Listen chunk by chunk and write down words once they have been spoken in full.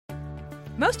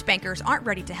Most bankers aren't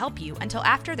ready to help you until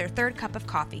after their third cup of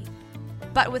coffee.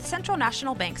 But with Central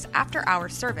National Bank's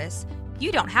after-hours service,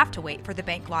 you don't have to wait for the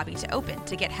bank lobby to open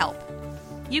to get help.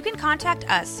 You can contact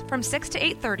us from 6 to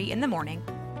 8:30 in the morning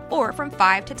or from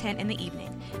 5 to 10 in the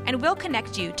evening, and we'll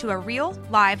connect you to a real,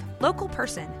 live, local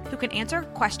person who can answer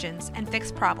questions and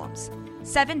fix problems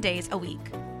 7 days a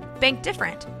week. Bank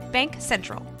different. Bank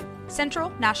Central. Central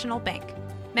National Bank.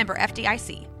 Member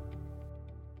FDIC.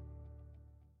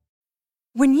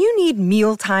 When you need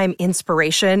mealtime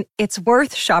inspiration, it's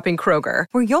worth shopping Kroger,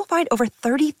 where you'll find over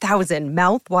 30,000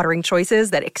 mouth-watering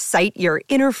choices that excite your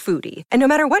inner foodie. And no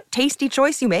matter what tasty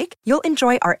choice you make, you'll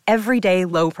enjoy our everyday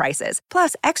low prices,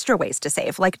 plus extra ways to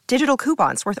save, like digital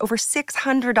coupons worth over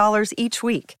 $600 each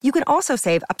week. You can also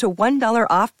save up to $1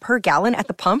 off per gallon at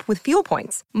the pump with fuel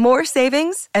points. More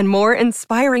savings and more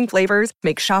inspiring flavors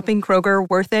make shopping Kroger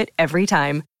worth it every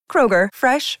time. Kroger,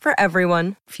 fresh for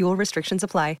everyone. Fuel restrictions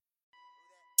apply.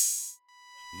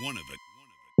 One of a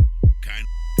kind.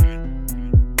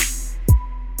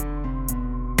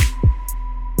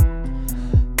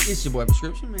 It's your boy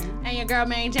Prescription Man. And your girl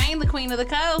Mary Jane, the queen of the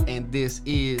code. And this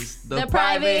is the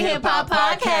Private Hip Hop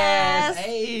Podcast.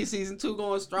 Hey, season 2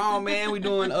 going strong, man. We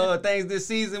doing things this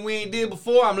season we ain't did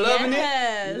before. I'm loving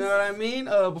it. You know what I mean?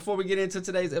 Before we get into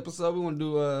today's episode, we want to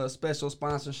do a special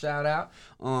sponsor shout out.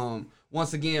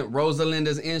 Once again,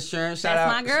 Rosalinda's Insurance. That's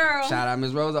my girl. Shout out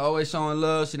Miss Rosa, always showing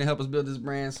love. She done helped us build this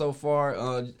brand so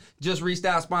far. Just reached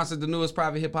out, sponsored the newest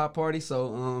private hip hop party.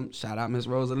 So shout out Miss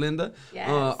Rosalinda. Yes.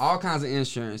 All kinds of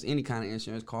insurance, any kind of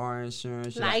insurance, car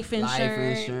insurance, life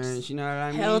insurance. You know what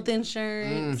I mean? Health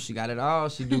insurance. She got it all.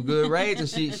 She do good rates, and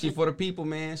she for the people,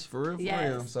 man. She for real, for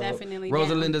real. So definitely.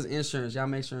 Rosalinda's Insurance. Y'all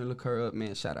make sure and look her up,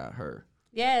 man. Shout out her.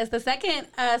 Yes, the second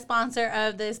sponsor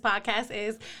of this podcast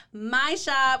is my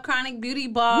shop, Chronic Beauty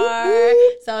Bar.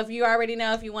 Woo-hoo. So if you already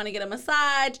know, if you want to get a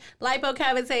massage,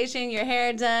 lipocavitation, your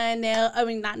hair done, not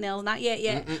yet. Not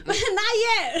yet.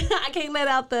 I can't let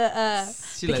out the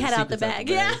cat out the bag.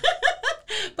 Yeah.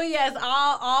 But yes,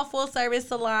 all full service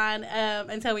salon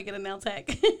until we get a nail tech.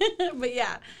 But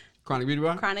yeah. Chronic Beauty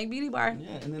Bar? Chronic Beauty Bar.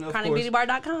 Yeah, and then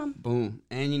chronicbeautybar.com. Boom.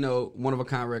 And One of a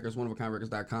Kind Records,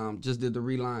 oneofakindrecords.com just did the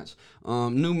relaunch.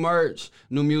 New merch,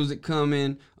 new music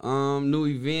coming, new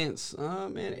events.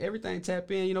 Man, everything tap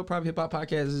in. Private Hip Hop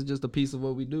Podcast is just a piece of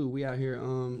what we do. We out here,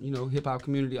 hip hop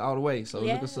community all the way. So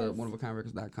look us up,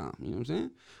 oneofakindrecords.com. You know what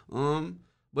I'm saying?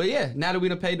 But yeah, now that we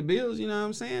done paid the bills, you know what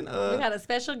I'm saying? We got a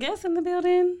special guest in the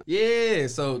building. Yeah,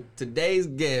 so today's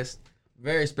guest,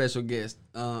 very special guest,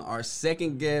 our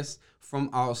second guest from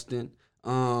Austin.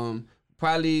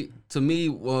 Probably, to me,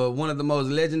 one of the most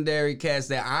legendary cats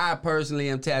that I personally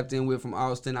am tapped in with from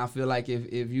Austin. I feel like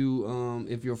if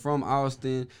you're from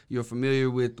Austin, you're familiar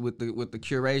with the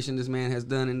curation this man has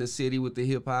done in the city with the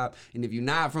hip hop. And if you're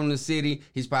not from the city,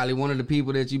 he's probably one of the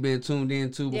people that you've been tuned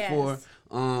into before.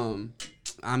 Yes.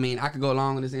 I could go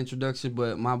along with this introduction,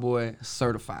 but my boy,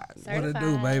 Sertified. What it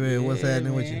do, baby? What's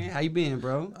happening with you? How you been,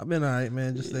 bro? I've been all right,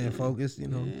 man. Just staying focused,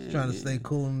 trying to stay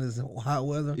cool in this hot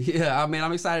weather. Yeah,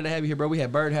 I'm excited to have you here, bro. We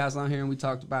had Birdhouse on here, and we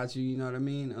talked about you, you know what I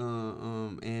mean?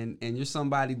 And you're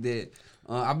somebody that...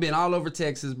 I've been all over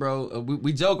Texas, bro.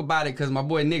 We joke about it because my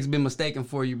boy Nick's been mistaken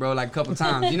for you, bro, like a couple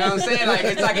times. You know what I'm saying? Like,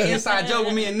 it's like an inside joke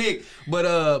with me and Nick. But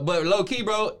low key,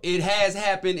 bro, it has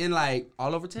happened in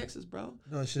all over Texas, bro.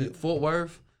 Oh shit. Fort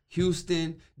Worth,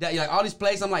 Houston, all these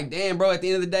places. I'm like, damn, bro. At the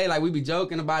end of the day, we be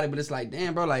joking about it, but it's like,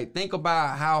 damn, bro. Think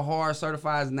about how hard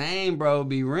Certified's name, bro,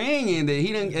 be ringing. That he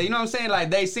didn't, you know what I'm saying?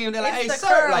 They see him, they're like, hey,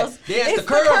 Cert, it's the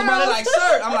curls, bro. They're like,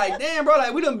 Cert. I'm like, damn,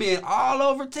 bro. We done been all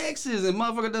over Texas, and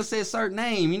motherfucker done said Cert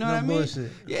name. You know what I mean?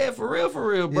 Bullshit. Yeah, for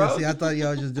real, bro. Yeah, see, I thought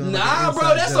y'all just doing. Nah,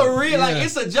 bro, that's joke. A real,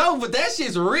 it's a joke, but that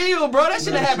shit's real, bro. That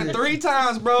shit happened 3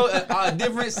 times, bro. A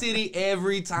different city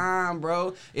every time,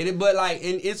 bro. And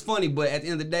it's funny, but at the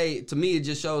end of the day, to me, it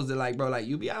just shows that, bro,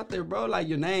 you be out there, bro,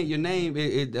 your name,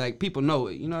 it people know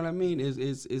it. You know what I mean?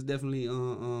 It's definitely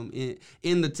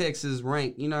in the Texas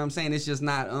rank. You know what I'm saying? It's just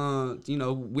not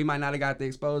we might not have got the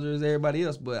exposure as everybody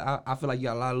else, but I feel like you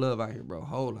got a lot of love out here, bro. A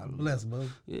whole lot of love. Bless, bro.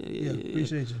 Yeah.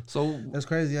 Appreciate you. So that's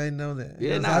crazy. I didn't know that.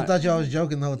 Yeah, I thought y'all was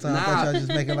joking the whole time. I thought y'all was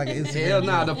just making an Instagram. Hell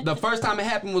nah. The first time it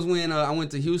happened was when I went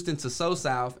to Houston to So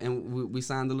South, and we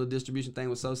signed a little distribution thing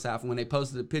with So South. And when they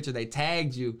posted the picture, they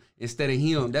tagged you instead of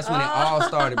him. That's when it all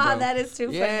started, bro. That is too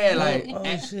funny. Yeah, like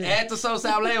shit. at the So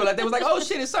South label, like they was like, oh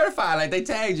shit, it's certified. Like they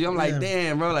tagged you. I'm like,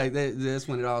 damn, bro. Like that's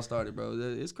when it all started, bro.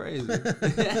 It's crazy.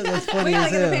 That's funny We gotta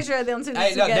as get a hell. picture of them two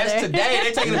Hey, no, together. that's today.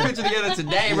 They taking a picture together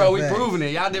today, bro. We proving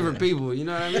it. Y'all different people. You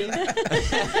know what I mean?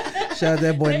 Shout out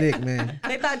that boy Nick, man.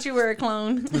 They thought you were a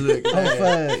clone. Look, Oh,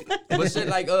 fuck. but shit,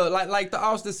 like the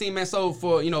Austin scene, man. So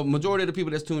for majority of the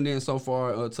people that's tuned in so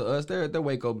far to us, they're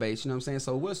Waco based. You know what I'm saying?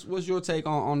 So what's your take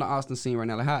on the Austin scene right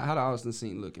now? Like how the Austin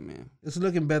scene looking, man? It's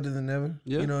looking better than ever.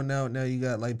 Yeah. You know, now you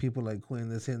got like people like Quinn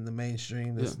that's hitting the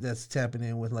mainstream that's tapping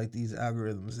in with like these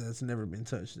algorithms that's never been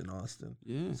touched in Austin.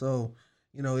 Yeah. So,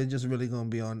 it's just really gonna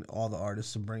be on all the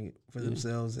artists to bring it for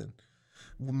themselves, and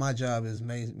my job is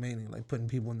mainly like putting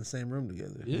people in the same room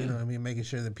together. Yeah. You know what I mean? Making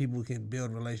sure that people can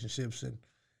build relationships and,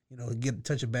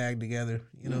 touch a bag together,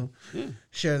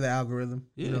 share the algorithm,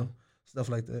 stuff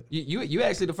like that. You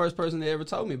actually the first person that ever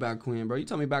told me about Quinn, bro. You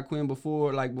told me about Quinn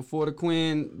before the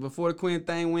Quinn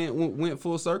thing went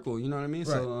full circle. You know what I mean?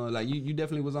 Right. So you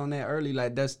definitely was on that early.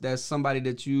 Like that's somebody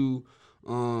that you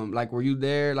like were you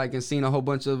there like and seen a whole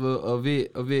bunch of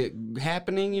it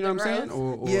happening? You know what I'm saying?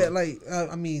 Or Yeah, like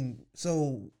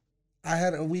so I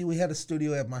had we had a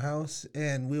studio at my house,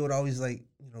 and we would always link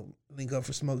up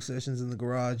for smoke sessions in the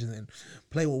garage and then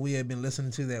play what we had been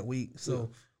listening to that week. So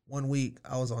one week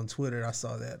I was on Twitter, I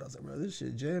saw that, I was like, bro, this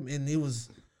shit jam, and it was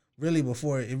really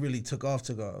before it really took off.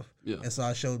 Yeah. And so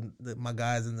I showed my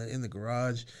guys in the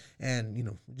garage,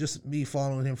 and just me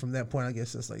following him from that point. I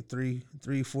guess that's like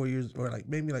 3-4 years, or like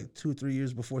maybe like 2-3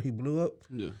 years before he blew up.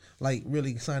 Yeah. Like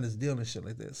really signed his deal and shit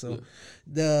like that. So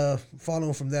the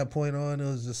following from that point on, it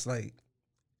was just like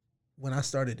when I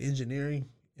started engineering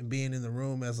and being in the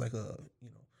room as like a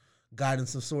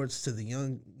guidance of sorts to the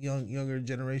younger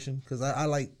generation, because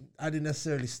I didn't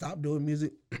necessarily stop doing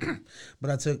music, but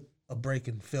I took a break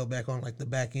and fell back on like the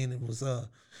back end and was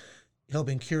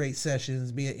helping curate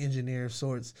sessions, be an engineer of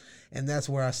sorts, and that's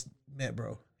where I met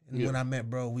bro. And when I met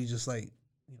bro, we just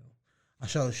I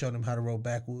showed him how to roll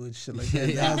backwoods, shit like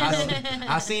that.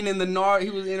 I seen in the he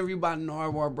was interviewed by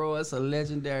Narwhal, bro. It's a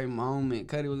legendary moment.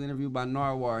 Cuddy was interviewed by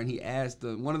Narwhal, and he asked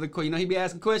him one of the, he'd be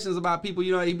asking questions about people,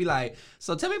 he'd be like,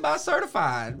 so tell me about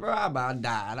Certified, bro. I about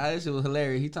died. That shit was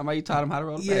hilarious. He talking about you taught him how to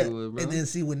roll backwoods, bro. And then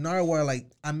see with Narwhal,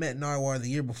 I met Narwhal the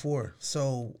year before.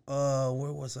 So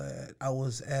where was I at? I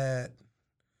was at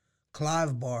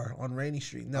Clive Bar on Rainy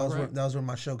Street. And that was where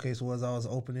my showcase was. I was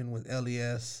opening with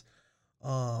LES.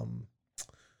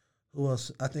 Who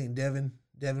else? I think Devin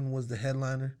was the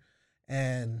headliner,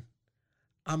 and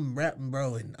I'm rapping,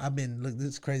 bro. And I've been look. This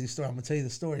is a crazy story. I'm gonna tell you the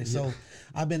story. Yeah. So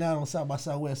I've been out on South by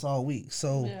Southwest all week.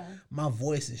 So my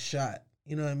voice is shot.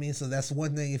 You know what I mean? So that's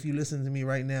one thing. If you listen to me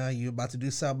right now, you're about to do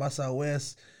South by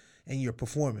Southwest, and you're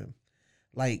performing.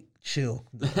 Like chill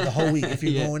the whole week. If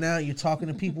you're going out, you're talking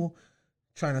to people.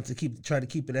 Try to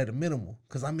keep it at a minimal,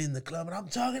 because I'm in the club and I'm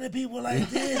talking to people like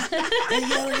this and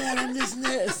yelling at them this and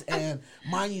this. And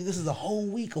mind you, this is a whole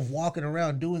week of walking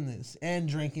around doing this and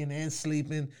drinking and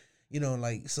sleeping,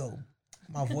 so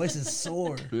my voice is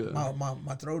sore.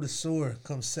 My throat is sore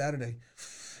come Saturday.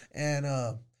 And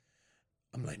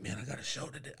I'm like, man, I got a show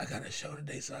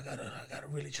today, so I gotta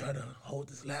really try to hold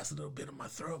this last little bit of my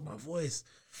throat, my voice.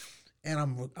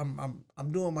 And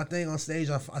I'm doing my thing on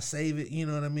stage. I save it, you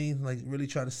know what I mean? Like really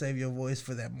try to save your voice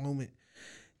for that moment.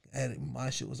 And my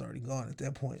shit was already gone at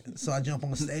that point. So I jump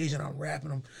on stage and I'm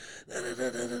rapping. I'm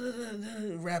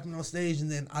rapping on stage,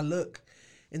 and then I look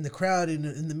in the crowd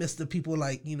in the midst of people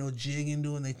jigging,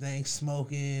 doing their thing,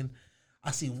 smoking. I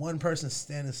see one person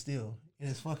standing still, and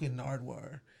it's fucking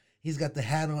Nardwar. He's got the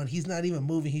hat on. He's not even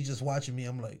moving. He's just watching me.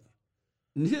 I'm like,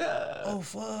 yeah. Oh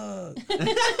fuck.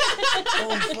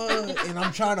 Oh fuck. And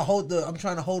I'm trying to hold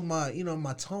my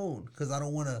my tone, because I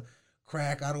don't want to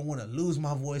crack. I don't want to lose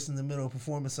my voice in the middle of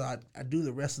performance. So I do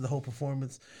the rest of the whole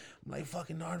performance. I'm like,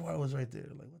 fucking Nardwar was right there.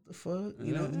 Like, what the fuck?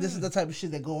 This is the type of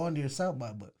shit that go on to your South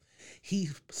by. But he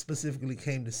specifically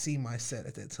came to see my set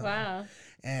at that time. Wow.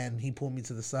 And he pulled me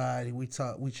to the side. We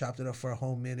chopped it up for a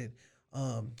whole minute.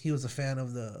 He was a fan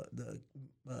of the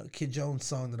Kid Jones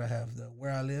song that I have, the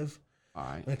Where I Live. All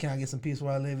right. But Can I Get Some Peace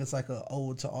Where I Live? It's like an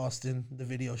ode to Austin. The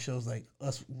video shows like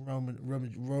us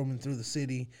roaming through the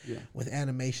city with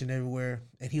animation everywhere.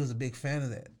 And he was a big fan of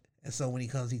that. And so when he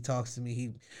comes, he talks to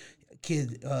me.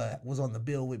 Kid was on the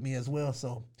bill with me as well.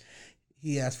 So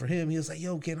he asked for him. He was like,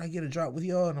 yo, can I get a drop with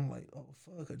y'all? And I'm like, oh,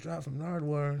 fuck, a drop from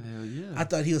Nardwar. Hell yeah. I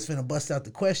thought he was finna bust out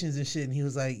the questions and shit. And he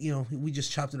was like, we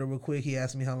just chopped it up real quick. He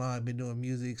asked me how long I've been doing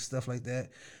music, stuff like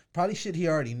that. Probably shit he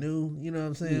already knew, you know what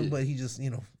I'm saying? Yeah. But he just,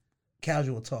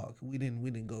 casual talk. We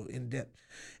didn't go in depth.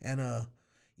 And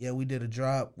yeah, we did a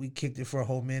drop. We kicked it for a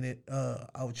whole minute.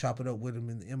 I would chop it up with him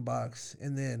in the inbox,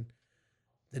 and then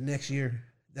the next year,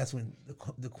 that's when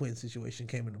the Quinn situation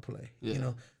came into play. Yeah. You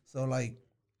know, so like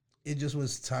it just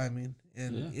was timing,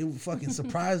 and it fucking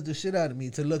surprised the shit out of me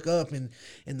to look up and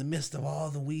in the midst of all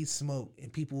the weed smoke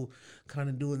and people kind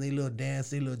of doing their little dance,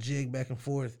 their little jig back and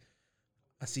forth.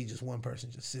 I see just one person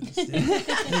just sitting still.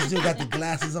 He still got the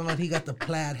glasses on. He got the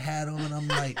plaid hat on. I'm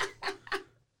like,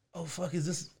 oh fuck, is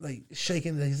this like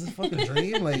shaking? Is this a fucking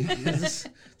dream? Like, is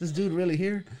this dude really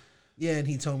here? Yeah, and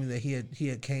he told me that he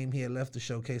had left the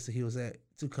showcase that he was at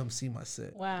to come see my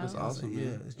set. Wow. That's awesome, like,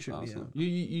 man. yeah, it's trippy. Awesome.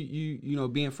 You know,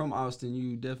 being from Austin,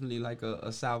 you definitely like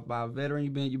a South by veteran.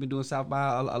 You've been doing South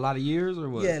by a lot of years, or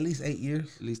what? Yeah, at least 8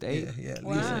 years. At least 8. Yeah, at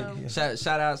Wow. least 8. Yeah.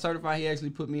 Shout out Certified. He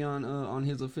actually put me on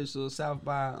his official South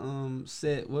by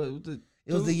set.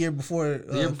 It was the year before.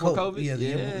 The year before COVID? Yeah, the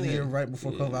Yeah. year right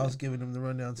before COVID. I Yeah. was giving him the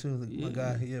rundown too. My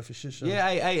guy, for sure. Yeah,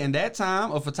 hey, and that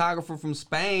time a photographer from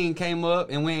Spain came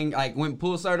up and went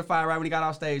pull Certified right when he got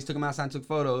off stage, took him outside and took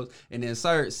photos, and then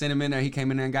Cert sent him in there. He came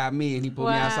in there and got me, and he pulled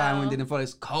me outside and went and did them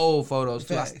photos. Cold photos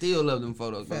too. Facts. I still love them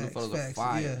photos. Bro. Them Facts, photos are facts,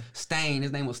 fire. yeah. Stain,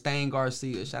 his name was Stain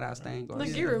Garcia. Shout out Stain Garcia.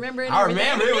 Look, you remember it. I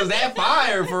remember it was that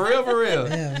fire for real, for real.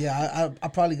 Yeah. I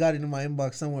probably got it in my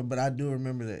inbox somewhere, but I do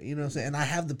remember that. You know what I'm saying? And I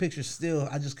have the picture still.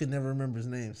 I just could never remember his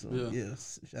name. So yeah,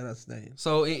 shout out Stain.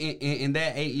 So in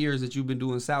that 8 years that you've been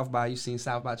doing South by, you seen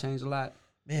South by change a lot?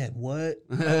 Man, what?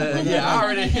 Yeah, I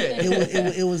already.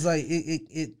 It was like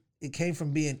it came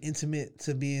from being intimate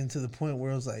to being to the point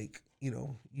where it was like, you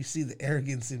know, you see the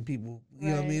arrogance in people. You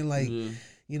know what I mean? Like,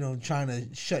 you know, trying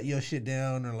to shut your shit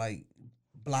down or like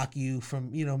block you from,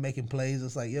 you know, making plays.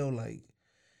 It's like, yo, like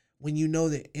when you know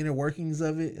the inner workings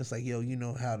of it, it's like, yo, you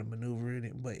know how to maneuver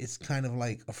it. But it's kind of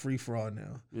like a free for all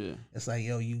now. Yeah. It's like,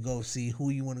 yo, you go see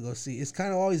who you want to go see. It's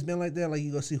kind of always been like that. Like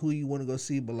you go see who you want to go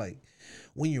see. But like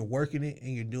when you're working it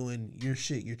and you're doing your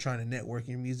shit, you're trying to network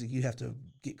your music, you have to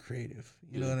get creative.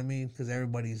 You know what I mean? Because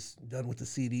everybody's done with the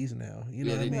CDs now. You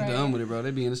know what I mean? They done with it, bro.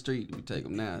 They be in the street. We take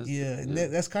them now. And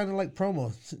that's kind of like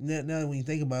promo. Now when you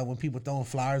think about it, when people throwing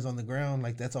flyers on the ground,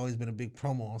 like that's always been a big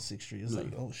promo on 6th Street. It's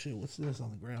like, oh shit, what's this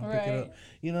on the ground? Pick it up.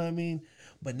 You know what I mean?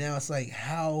 But now it's like,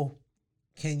 how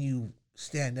can you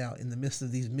stand out in the midst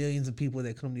of these millions of people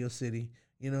that come to your city?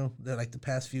 You know, that like the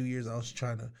past few years, I was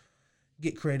trying to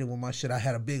get creative with my shit. I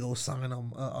had a big old sign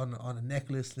on a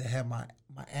necklace that had my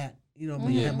at. You know,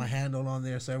 I had my handle on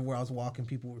there. So everywhere I was walking,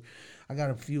 I got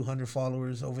a few hundred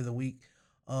followers over the week.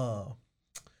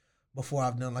 Before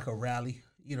I've done like a rally,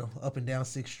 you know, up and down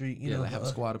 6th Street. You know, like have a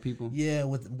squad of people. Yeah,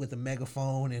 with a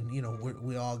megaphone, and you know,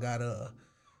 we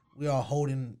all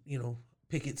holding, you know,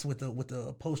 pickets with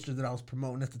the poster that I was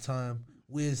promoting at the time.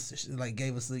 Wiz like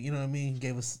gave us you know what I mean,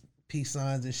 gave us peace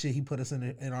signs and shit. He put us in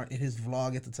his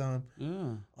vlog at the time.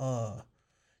 Yeah.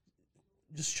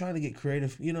 Just trying to get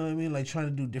creative, you know what I mean? Like trying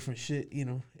to do different shit, you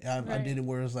know. I did it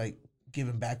where it was like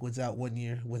giving Backwoods out one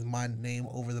year with my name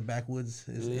over the Backwoods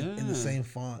in the same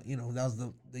font. You know, that was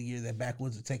the year that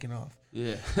Backwoods were taking off.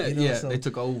 Yeah. You know, so, they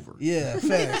took over. Yeah,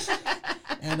 fast.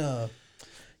 And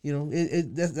you know,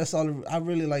 that's all. I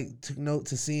really like took note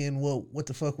to seeing what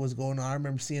the fuck was going on. I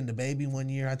remember seeing the baby one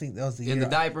year. I think that was the year in the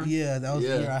diaper. That was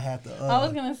the year I had to. I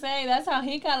was gonna say that's how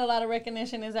he got a lot of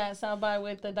recognition is at South by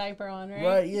with the diaper on, right?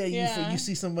 Right. Yeah. You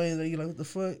see somebody that you like, what the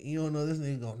fuck? You don't know this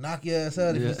nigga gonna knock your ass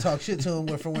out if you talk shit to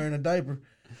him for wearing a diaper.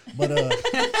 But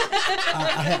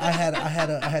I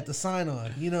had the sign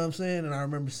on. You know what I'm saying? And I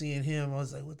remember seeing him. I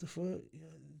was like, what the fuck? Yeah,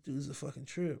 dude's a fucking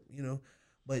trip. You know,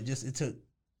 but it took.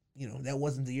 You know, that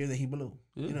wasn't the year that he blew.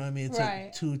 You know what I mean?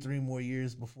 It took 2-3 more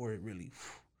years before it really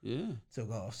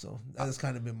took off. So that's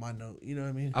kind of been my note. You know what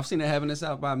I mean? I've seen it happen in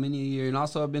South by many a year. And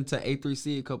also I've been to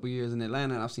A3C a couple years in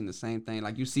Atlanta, and I've seen the same thing.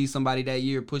 Like you see somebody that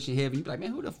year pushing heavy, you be like,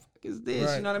 man, who the fuck is this?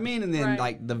 Right. You know what I mean? And then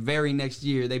like the very next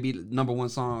year, they be #1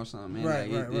 song or something. Man.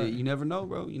 Right. You never know,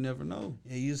 bro. You never know.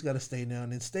 Yeah, you just got to stay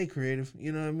down and stay creative.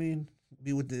 You know what I mean?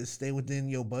 Stay within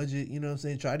your budget, you know what I'm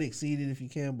saying? Try to exceed it if you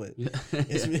can, but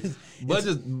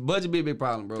budget be a big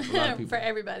problem, bro, for a lot of people. For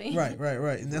everybody. Right.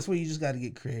 And that's where you just got to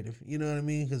get creative, you know what I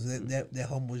mean? Because that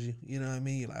humbles you, you know what I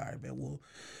mean? You're like, all right, man, well,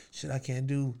 shit, I can't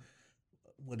do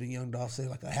what the Young Dolph say,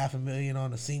 like $500,000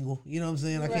 on a single, you know what I'm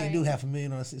saying? I can't do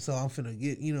 $500,000 on a single, so I'm finna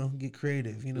get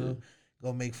creative, you know?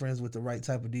 Go make friends with the right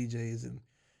type of DJs and,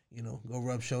 you know, go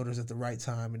rub shoulders at the right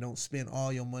time and don't spend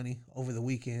all your money over the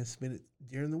weekend. Spend it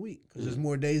during the week because there's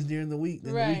more days during the week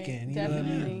than the weekend. You know what I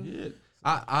mean? Yeah.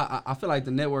 I feel like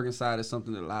the networking side is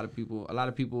something that a lot of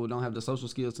people don't have the social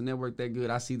skills to network that good.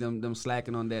 I see them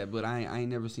slacking on that, but I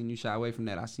ain't never seen you shy away from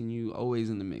that. I seen you always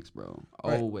in the mix, bro.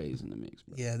 Always in the mix,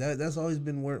 bro. Yeah, that's always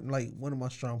been like one of my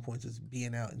strong points is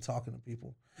being out and talking to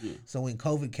people. Yeah. So when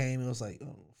COVID came, it was like,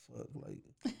 oh fuck, like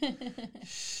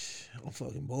I'm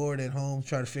fucking bored at home,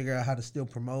 trying to figure out how to still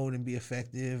promote and be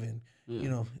effective and you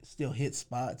know, still hit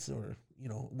spots, or you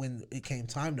know, when it came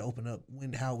time to open up,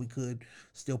 how we could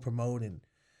still promote and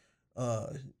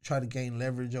try to gain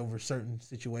leverage over certain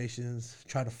situations,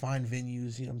 try to find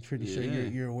venues. You know, I'm pretty sure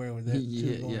you're aware with that.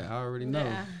 Yeah, I already know.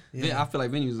 Yeah. I feel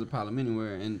like venues is a problem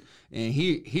anywhere, and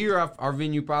here our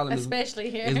venue problem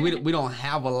especially here is we don't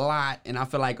have a lot, and I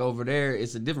feel like over there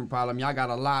it's a different problem. Y'all got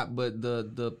a lot, but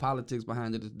the politics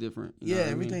behind it is different. You know what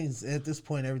everything's at this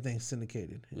point, everything's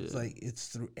syndicated. It's like it's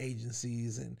through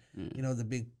agencies, and you know, the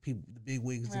big people, the big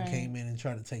wigs that came in and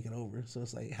tried to take it over. So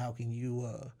it's like, how can you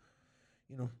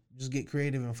you know, just get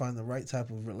creative and find the right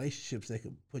type of relationships that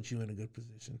could put you in a good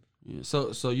position. Yeah.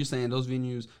 So you're saying those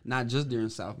venues, not just during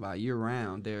South by, year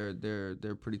round,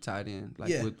 they're pretty tied in,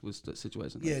 like with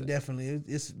situations. Yeah, like that. definitely.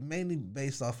 It's mainly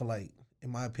based off of, like, in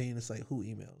my opinion, it's like who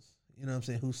emails. You know what I'm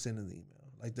saying? Who's sending the email?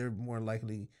 Like, they're more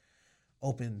likely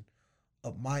open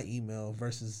up my email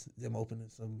versus them opening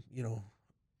some, you know,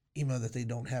 email that they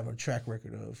don't have a track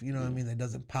record of. You know what I mean? That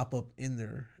doesn't pop up in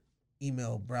their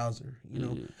email browser, you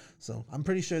know. So I'm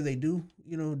pretty sure they do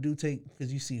take,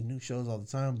 because you see new shows all the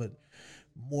time, but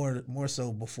more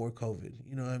so before COVID.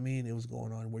 You know what I mean? It was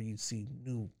going on where you'd see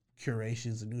new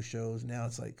curations and new shows. Now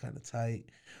it's like kind of tight,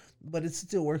 but it's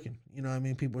still working. You know what I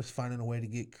mean? People are finding a way to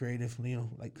get creative, you know,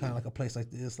 like kind of like a place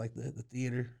like this, like the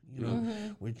theater, you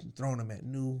know, we're throwing them at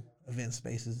new event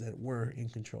spaces that we're in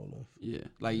control of. Yeah,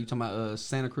 like you talking about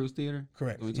Santa Cruz Theater?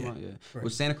 Correct. Correct.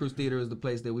 Which Santa Cruz Theater is the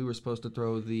place that we were supposed to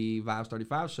throw the Vibes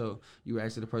 35 show. You were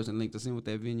actually the person linked us in with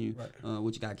that venue,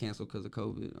 which got canceled because of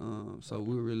COVID. So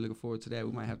we were really looking forward to that.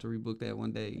 We might have to rebook that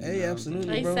one day. Hey,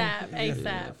 absolutely, bro. ASAP.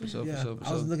 Yeah, for sure.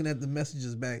 I was looking at the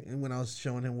messages back, and when I was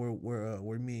showing him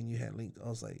where me and you had linked, I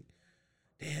was like,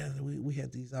 damn, we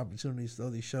had these opportunities to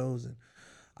throw these shows, and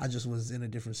I just was in a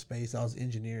different space. I was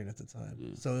engineering at the time.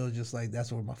 Yeah. So it was just like,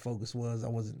 that's where my focus was. I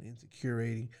wasn't into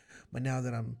curating. But now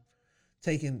that I'm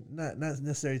not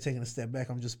necessarily taking a step back,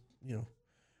 I'm just, you know,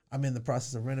 I'm in the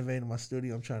process of renovating my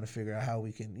studio. I'm trying to figure out how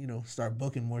we can, you know, start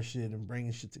booking more shit and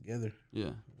bringing shit together.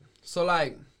 Yeah. So,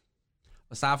 like,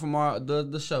 aside from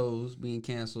the shows being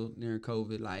canceled during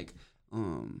COVID, like,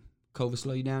 COVID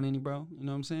slow you down any, bro? You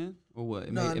know what I'm saying? Or what?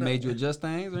 It made you adjust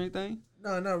things or anything?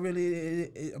 No, not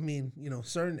really. I mean, you know,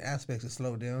 certain aspects have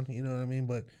slowed down, you know what I mean?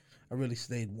 But I really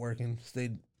stayed working,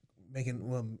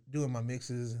 doing my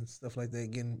mixes and stuff like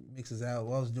that, getting mixes out.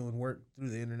 Well, I was doing work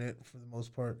through the internet for the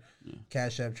most part,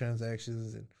 Cash App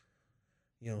transactions, and,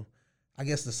 you know, I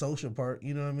guess the social part,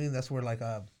 you know what I mean? That's where, like,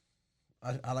 I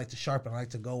like to sharpen. I like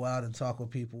to go out and talk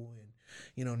with people and,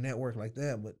 you know, network like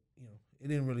that. But, you know, it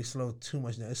didn't really slow too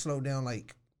much down. It slowed down,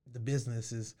 like, the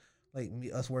businesses. Like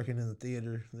us working in the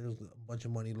theater, there was a bunch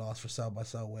of money lost for South by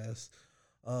Southwest.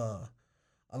 A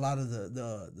lot of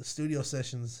the studio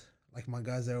sessions, like my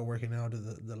guys that were working out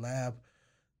of the lab,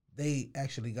 they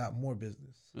actually got more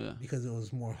business because it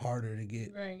was more harder to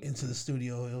get into the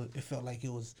studio. It felt like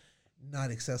it was not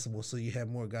accessible, so you had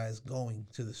more guys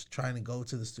trying to go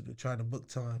to the studio, trying to book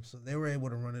time. So they were able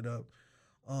to run it up.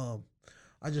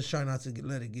 I just try not to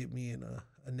let it get me in a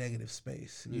negative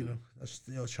space. You know, I'm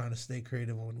still trying to stay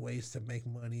creative on ways to make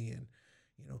money and,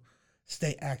 you know,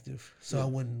 stay active so I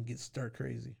wouldn't get stir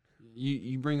crazy.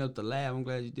 You bring up the lab. I'm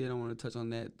glad you did. I want to touch on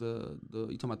that. You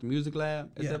talking about the music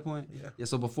lab at that point? Yeah.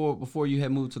 So before you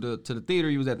had moved to the theater,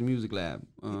 you was at the music lab,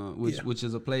 which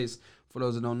is a place, for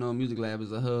those that don't know, music lab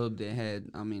is a hub that had,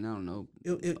 I mean, I don't know,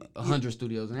 100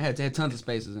 studios, and it had tons of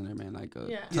spaces in there, man, like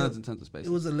tons and tons of spaces.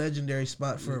 It was a legendary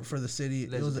spot for the city.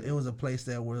 It was a place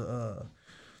that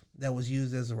was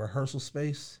used as a rehearsal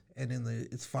space, and in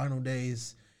its final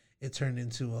days, it turned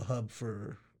into a hub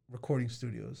for recording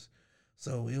studios.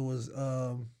 So it was,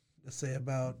 let's say,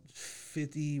 about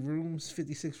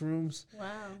 56 rooms. Wow.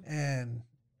 And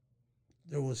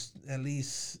there was at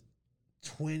least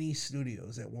 20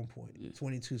 studios at one point,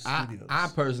 22 studios. I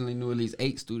personally knew at least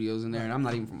 8 studios in there, and I'm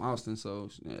not even from Austin, so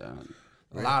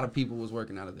a lot of people was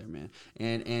working out of there, man.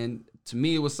 And to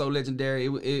me, it was so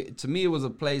legendary. To me, it was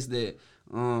a place that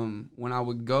when I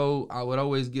would go, I would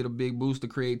always get a big boost of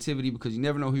creativity, because you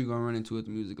never know who you're gonna run into at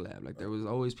the music lab. Like, there was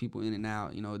always people in and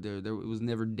out. You know, there it was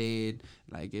never dead.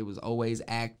 Like, it was always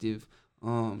active.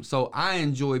 So I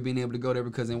enjoy being able to go there,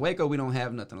 because in Waco we don't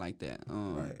have nothing like that.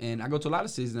 And I go to a lot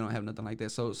of cities that don't have nothing like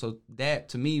that. So that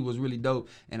to me was really dope,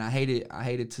 and I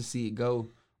hated to see it go.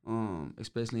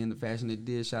 especially in the fashion it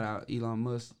did. Shout out Elon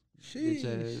Musk. Bitch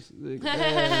ass.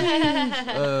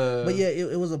 But yeah,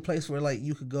 it was a place where like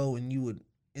you could go and you would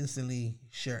instantly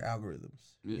share algorithms.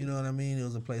 Yeah. You know what I mean? It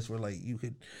was a place where like you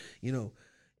could,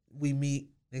 we meet.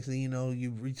 Next thing you know,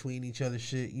 you retweeting each other's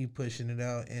shit, you pushing it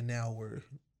out, and now we're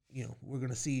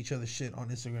gonna see each other's shit on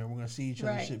Instagram. We're gonna see each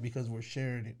other's shit because we're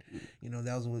sharing it.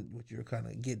 That was what you're kind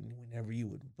of getting whenever you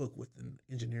would book with an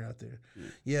engineer out there.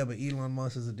 Yeah, but Elon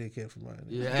Musk is a dickhead for mine.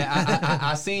 Yeah,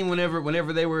 I seen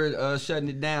whenever they were shutting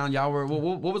it down, y'all were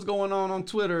what was going on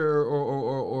Twitter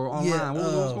or online? Yeah, what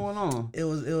was going on? It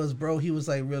was bro. He was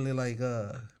like really like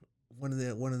one of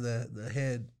the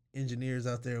head engineers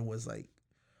out there was like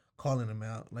calling him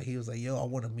out. Like he was like, "Yo, I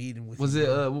want a meeting with you."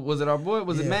 Was it our boy?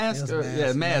 Was it Mask?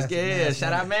 Mask. Mask.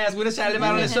 Shout out Mask. We done shouted him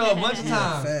out on the show a bunch of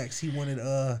times. Facts. He wanted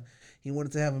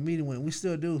to have a meeting with him. We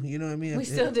still do. You know what I mean? We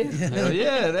still do. Hell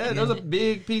yeah, that was a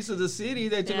big piece of the city.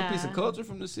 They took a piece of culture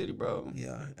from the city, bro.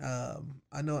 Yeah.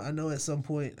 I know at some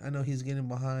point, I know he's getting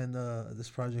behind this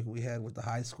project we had with the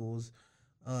high schools.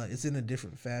 It's in a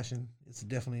different fashion. It's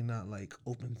definitely not like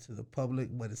open to the public,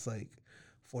 but it's like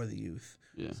for the youth.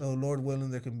 Yeah. So Lord willing,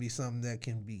 there can be something that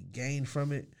can be gained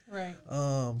from it. Right.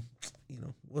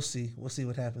 We'll see. We'll see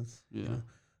what happens. Yeah.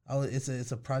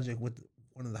 It's a project with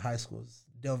one of the high schools.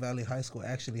 Del Valley High School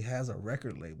actually has a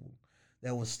record label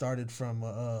that was started from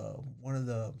one of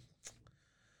the,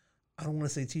 I don't want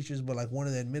to say teachers, but like one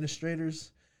of the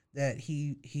administrators that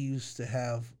he used to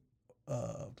have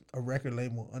a record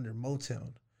label under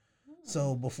Motown.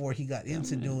 So before he got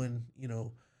into doing,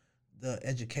 the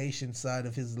education side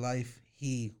of his life,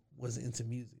 he was into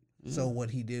music. So what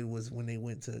he did was when they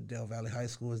went to Del Valley High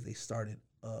School is they started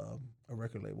a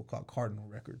record label called Cardinal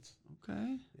Records.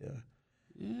 Okay.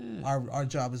 Yeah. Our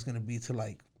job is going to be to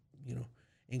like,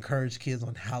 encourage kids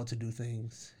on how to do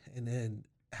things, and then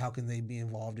how can they be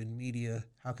involved in media?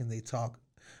 How can they talk?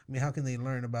 I mean, how can they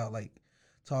learn about like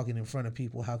talking in front of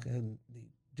people? How can they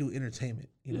do entertainment,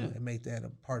 and make that a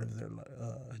part of their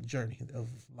journey of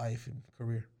life and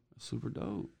career? Super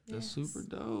dope. That's super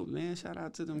dope, man. Shout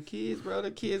out to them kids, bro.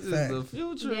 The kids is the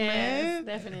future, yes, man.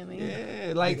 Definitely.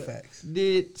 Yeah, like facts.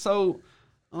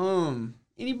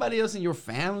 Anybody else in your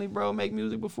family, bro, make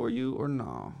music before you or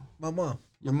no? My mom.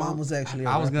 Your mom was actually.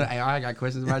 I got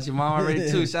questions about your mom already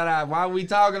too. Shout out. While we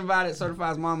talking about it,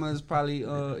 Sertified's mama is probably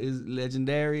is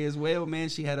legendary as well, man.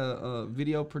 She had a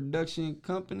video production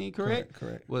company, correct?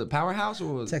 Correct. Was it Powerhouse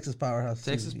or was Texas Powerhouse?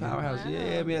 Texas Powerhouse, Wow.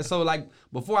 yeah, man. So like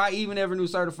before I even ever knew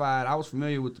Sertified, I was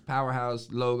familiar with the Powerhouse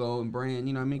logo and brand.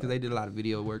 You know what I mean? Because they did a lot of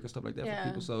video work and stuff like that for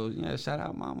people. So yeah, shout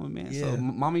out mama, man. Yeah. So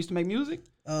mama used to make music.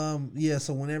 So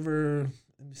whenever.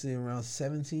 Let me see, around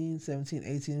 17,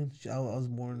 18. I was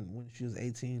born when she was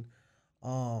 18.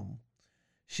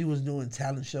 She was doing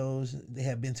talent shows. They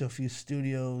had been to a few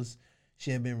studios.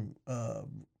 She had been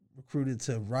recruited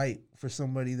to write for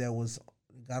somebody that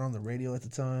got on the radio at the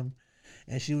time.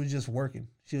 And she was just working.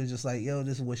 She was just like, yo,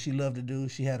 this is what she loved to do.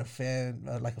 She had a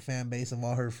fan base of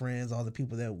all her friends, all the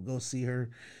people that would go see her.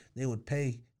 They would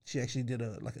pay. She actually did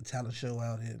a talent show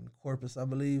out in Corpus, I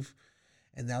believe.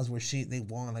 And that was where they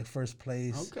won like first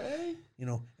place. Okay.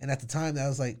 And at the time that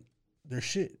was like their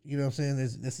shit. You know what I'm saying?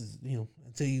 This is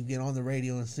until you get on the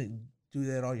radio and do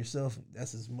that all yourself,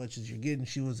 that's as much as you're getting.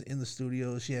 She was in the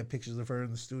studio. She had pictures of her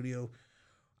in the studio.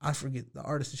 I forget the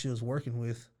artist that she was working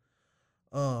with.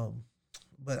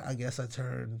 But I guess I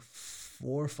turned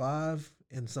 4 or 5,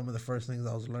 and some of the first things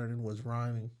I was learning was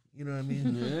rhyming. You know what I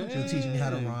mean? Yeah. She was teaching me how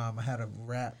to rhyme. I had to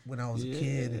rap when I was a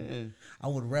kid, and I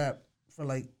would rap for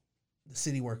like the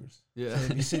city workers. Yeah. So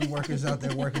there'd be city workers out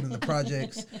there working in the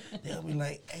projects. They'll be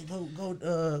like, hey, go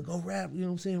rap, you know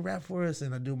what I'm saying? Rap for us.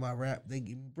 And I do my rap, they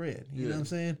give me bread. You know what I'm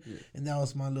saying? Yeah. And that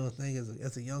was my little thing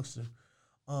as a youngster.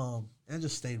 And I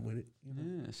just stayed with it.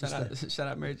 Yeah, shout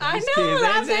out Mary Jane's I know,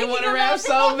 kids. They want to rap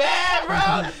so bad,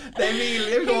 bro.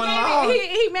 They're going along.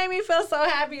 He made me feel so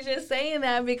happy just saying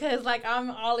that, because like I'm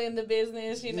all in the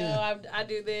business, I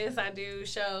do this, I do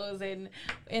shows and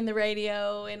in the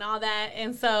radio and all that.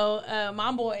 And so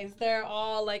my boys, they're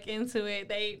all like into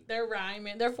it. They're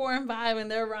rhyming. They're 4 and 5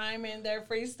 and they're rhyming, they're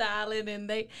freestyling, and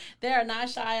they are not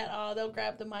shy at all. They'll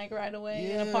grab the mic right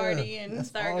away in a party and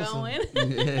start going.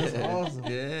 That's awesome.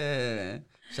 Yeah.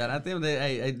 Shout out to them.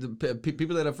 The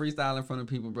people that are freestyling in front of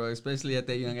people, bro, especially at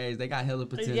that young age, they got hella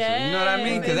potential. Yes, you know what I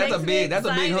mean? Because that's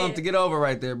a big hump to get over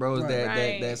right there, bro. Is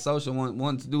Right. that social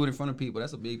one to do it in front of people.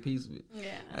 That's a big piece of it.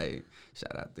 Yeah. Hey,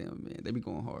 shout out to them, man. They be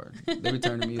going hard. They be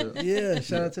turning me up. Yeah,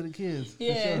 shout out to the kids.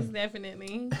 Yes,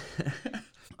 definitely.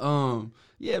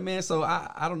 Yeah, man. So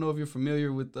I don't know if you're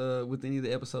familiar with any of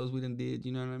the episodes we done did.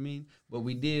 You know what I mean? But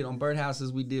we did on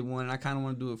Birdhouses. We did one, and I kind of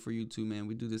want to do it for you too, man.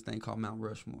 We do this thing called Mount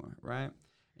Rushmore, right?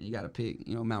 And you got to pick.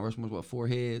 You know, Mount Rushmore's what, 4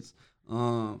 heads.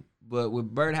 But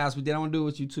with Birdhouse, we did. I want to do it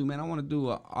with you too, man. I want to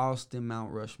do an Austin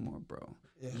Mount Rushmore, bro.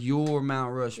 Yeah. Your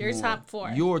Mount Rushmore. Your top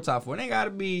 4. Your top 4. It ain't got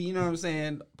to be. You know what I'm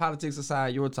saying? Politics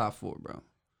aside, your top 4, bro.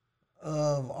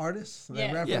 Of artists,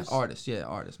 like rappers? Yeah, artists. Yeah,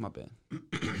 artists. My bad.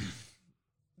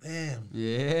 Damn.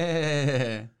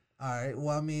 Yeah. All right.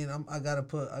 Well, I mean, I gotta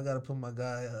put my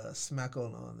guy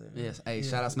Smackola on there. Yes. Hey,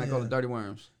 shout out Smackola, Dirty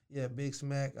Worms. Yeah, Big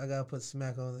Smack. I gotta put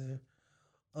Smack on there.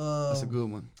 That's a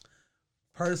good one.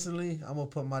 Personally, I'm gonna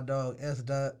put my dog S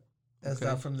Dot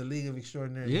from the League of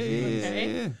Extraordinary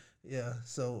Geniuses. Yeah.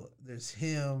 So there's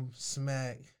him,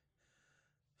 Smack.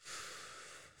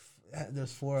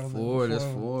 There's 4 of them. There's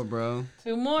 4, bro.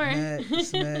 2 more. Matt,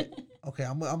 Smack. Okay,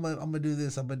 I'm gonna do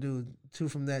this. I'm gonna do 2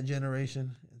 from that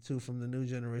generation and 2 from the new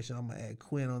generation. I'm gonna add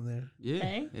Quinn on there. Yeah.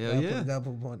 Okay. Hell yeah.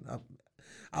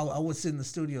 I would sit in the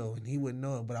studio and he wouldn't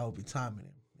know it, but I would be timing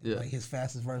him. Yeah. Like his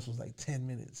fastest verse was like 10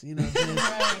 minutes. You know what I'm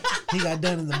saying? He got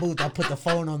done in the booth. I put the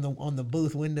phone on the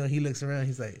booth window. He looks around.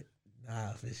 He's like,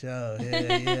 nah, for sure.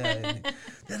 Yeah.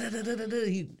 And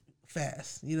he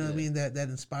fast. You know what I mean? That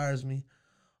inspires me.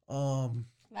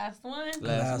 Last one.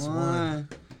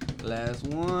 Last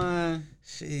one.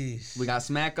 Sheesh. We got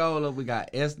Smackola. We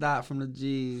got S Dot from the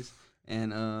G's,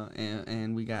 and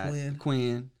we got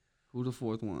Quinn. Who the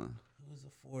 4th one? Who's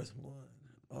the 4th one?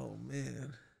 Oh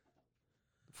man.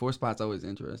 4 spot's always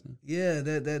interesting. Yeah,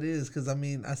 that is because I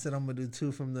mean I said I'm gonna do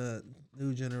 2 from the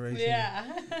new generation.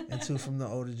 Yeah. And 2 from the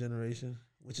older generation,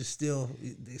 which is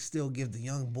they still give the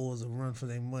young bulls a run for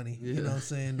their money. Yeah. You know what I'm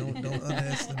saying? Don't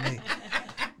underestimate.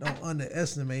 Don't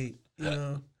underestimate, you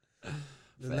know,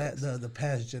 the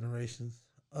past generations.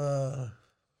 Man,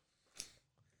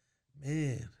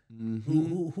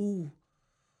 who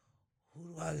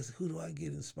do I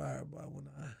get inspired by when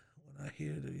I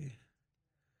hear the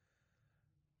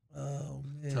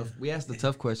man. Tough. We ask the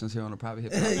tough questions here on the Private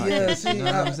Hip Hop Podcast. Yeah, see, you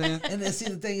know what I'm saying? And then see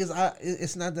the thing is,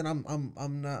 it's not that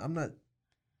I'm not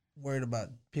worried about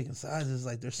picking sides.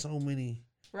 Like there's so many.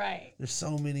 Right. There's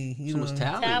so many, so much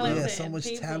talent. Yeah, so much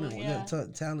people, talent. yeah.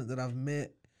 Talent that I've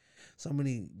met. So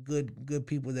many good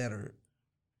people that are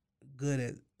good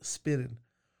at spitting.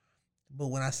 But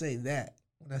when I say that,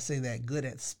 good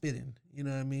at spitting, you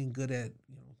know what I mean? Good at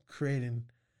creating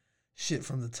shit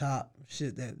from the top,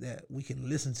 shit that we can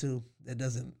listen to that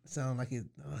doesn't sound like it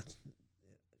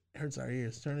hurts our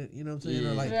ears. Turn it, you know what I'm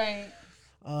saying? Yeah. Right.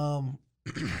 I'm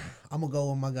gonna go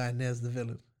with my guy Nez the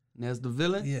Villain. Nez the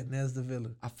Villain? Yeah, Nez the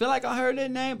Villain. I feel like I heard that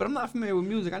name, but I'm not familiar with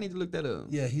music. I need to look that up.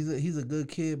 Yeah, he's a good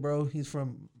kid, bro. He's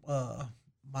from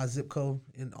my zip code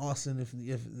in Austin.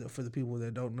 If for the people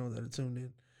that don't know that are tuned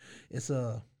in, it's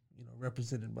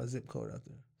represented by zip code out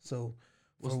there. So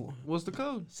what's the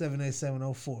code?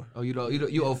 78704. Oh, you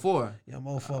 04? Yeah,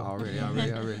 I'm 04.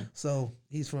 Already. So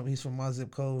he's from my zip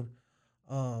code,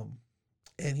 and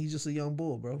he's just a young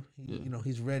bull, bro.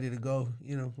 He's ready to go.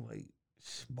 Like.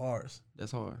 Bars.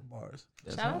 That's hard. Bars.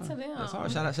 Shout out to them. That's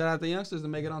hard. Shout out the youngsters to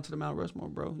make it onto the Mount Rushmore,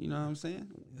 bro. You know what I'm saying?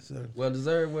 Yes, sir. Well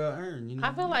deserved, well earned. You know?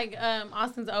 I feel like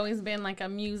Austin's always been like a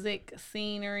music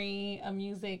scenery, a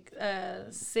music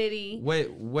city.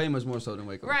 Way much more so than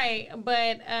Waco. Right,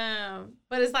 but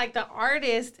it's like the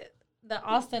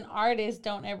Austin artists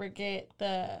don't ever get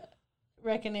the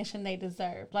recognition they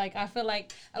deserve. Like I feel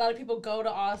like a lot of people go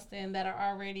to Austin that are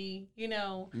already, they're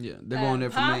going there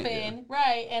for popping,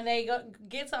 right? And they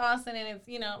get to Austin and it's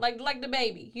like the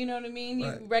baby, you know what I mean?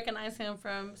 Right. You recognize him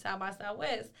from South by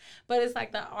Southwest, but it's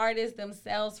like the artists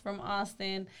themselves from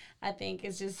Austin. I think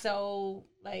it's just so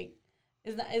like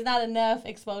it's not enough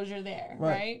exposure there,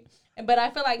 right? But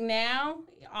I feel like now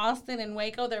Austin and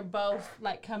Waco, they're both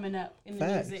like coming up in the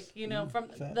music, from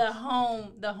the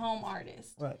home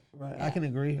artist. Right. Yeah. I can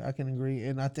agree,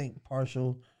 and I think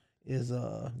partial is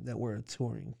that we're a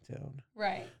touring town.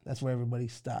 Right. That's where everybody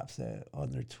stops at on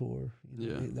their tour.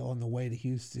 They're on the way to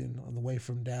Houston, on the way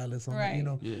from Dallas. Right.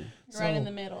 So, right in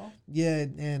the middle. Yeah,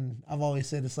 and I've always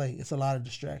said it's a lot of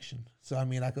distraction. So I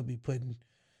mean, I could be putting,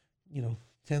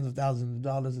 tens of thousands of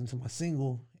dollars into my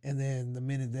single, and then the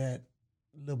minute that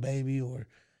Lil Baby or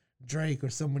Drake or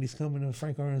somebody's coming to the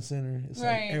Frank Orange Center, it's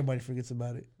like everybody forgets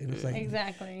about it. And it's like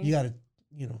exactly you gotta,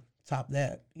 top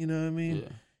that. You know what I mean? Yeah.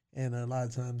 And a lot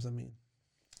of times, I mean,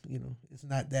 it's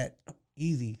not that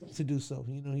easy to do so.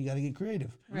 You gotta get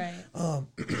creative. Right.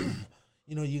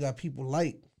 You got people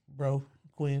like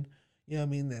Quinn,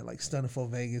 that like Stunner for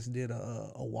Vegas did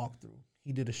a walkthrough.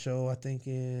 He did a show, I think,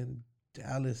 in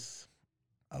Dallas,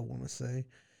 I want to say,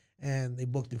 and they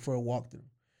booked him for a walkthrough.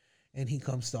 and he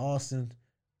comes to Austin,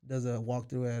 does a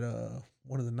walkthrough at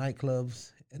one of the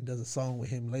nightclubs, and does a song with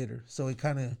him later. So it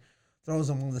kind of throws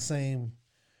him on the same,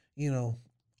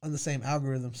 on the same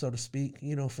algorithm, so to speak,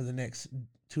 for the next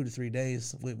 2 to 3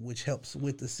 days, which helps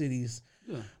with the cities.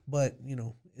 Yeah. But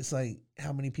it's like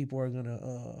how many people are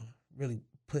gonna really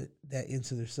put that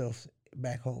into themselves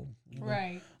back home?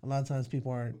 Right. A lot of times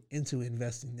people aren't into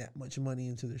investing that much money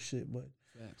into their shit, but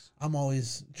Facts. I'm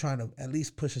always trying to at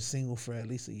least push a single for at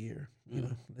least a year.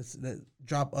 Let's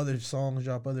drop other songs,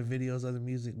 drop other videos, other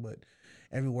music, but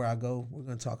everywhere I go, we're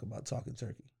gonna talk about Talking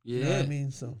Turkey. Yeah, you know what I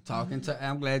mean. So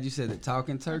I'm glad you said it.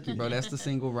 Talking Turkey, bro. That's the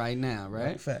single right now,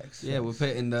 right? Facts. Yeah, facts. we're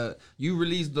putting you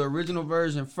released the original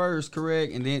version first,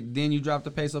 correct? And then you dropped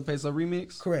the Peso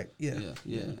remix. Correct. Yeah.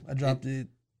 I dropped it.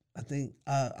 I think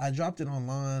I dropped it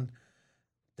online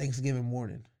Thanksgiving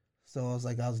morning. So I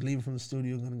was leaving from the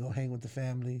studio, gonna go hang with the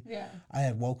family. Yeah. I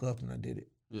had woke up and I did it.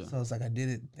 Yeah. So I did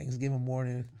it Thanksgiving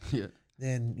morning. Yeah.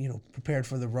 Then, prepared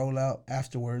for the rollout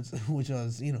afterwards, which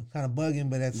was, kind of bugging,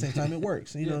 but at the same time it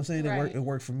works. You know what I'm saying? Right. It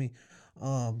worked for me.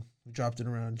 We dropped it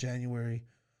around January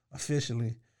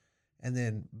officially, and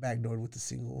then backdoored with the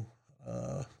single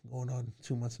going on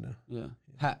 2 months now. Yeah.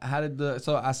 How did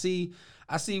I see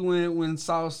when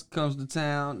Sauce comes to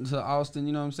town to Austin,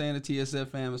 you know what I'm saying, the TSF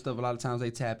fam and stuff, a lot of times they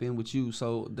tap in with you.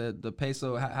 So the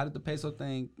Peso, how did the Peso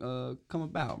thing come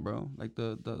about, bro? Like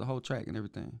the whole track and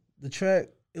everything. The track,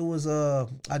 it was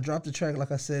I dropped the track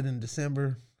like I said in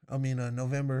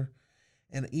November.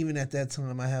 And even at that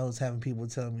time, was having people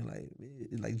tell me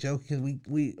like joking, because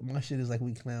we my shit is like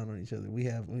we clown on each other. We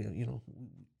have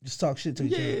just talk shit to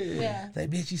each other. Yeah. Like,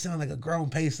 bitch, you sound like a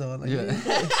grown Peso. Like,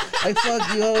 like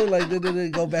fuck you, ho. Like,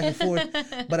 go back and forth.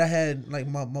 But I had like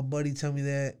my buddy tell me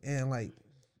that, and like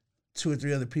 2 or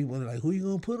 3 other people. They're like, who you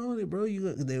gonna put on it, bro?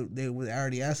 They were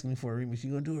already asking me for a remix.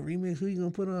 You gonna do a remix? Who you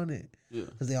gonna put on it? Yeah.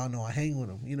 Because they all know I hang with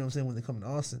them. You know what I'm saying? When they come to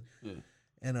Austin. Yeah.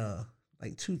 And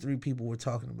like 2, 3 people were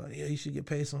talking about, yeah, you should get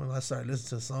Peso on. I started listening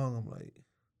to the song. I'm like,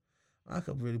 I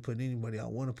could really put anybody I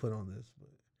want to put on this, but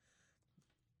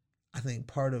I think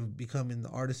part of becoming the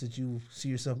artist that you see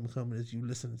yourself becoming is you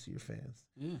listening to your fans.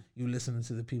 Yeah. You listening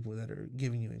to the people that are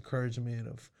giving you encouragement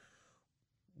of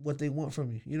what they want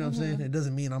from you. You know what I'm saying? It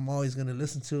doesn't mean I'm always going to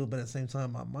listen to it, but at the same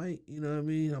time, I might, you know what I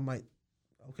mean? I might,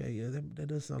 okay, yeah, that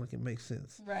does sound like it makes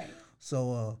sense. Right.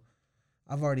 So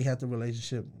I've already had the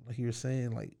relationship, like you were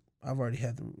saying, like I've already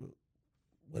had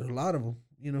with a lot of them,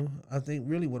 I think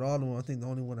really with all of them, I think the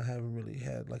only one I haven't really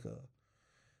had like a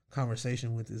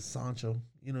conversation with is Sancho.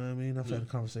 You know what I mean? I've had a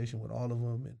conversation with all of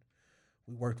them, and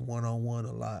we worked one-on-one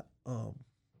a lot.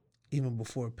 Even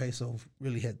before Peso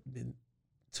really had been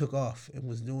took off and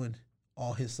was doing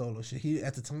all his solo shit. He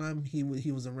at the time he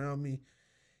was around me.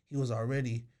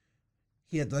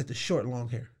 He had like the short long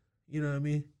hair. You know what I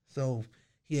mean? So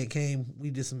he had came. We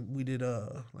did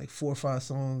like 4 or 5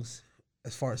 songs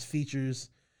as far as features,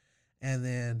 and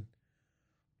then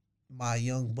my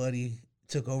young buddy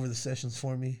took over the sessions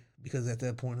for me, because at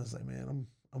that point I was like, man,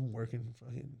 I'm working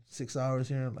fucking 6 hours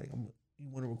here. I'm like, you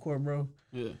want to record, bro?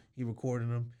 Yeah. He recorded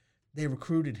them. They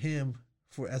recruited him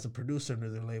as a producer under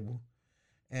their label,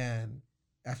 and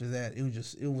after that it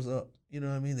was up. You know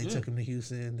what I mean? They took him to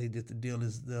Houston. They did the deal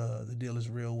is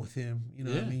real with him. You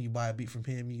know what I mean? You buy a beat from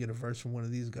him, you get a verse from one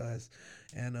of these guys,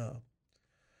 and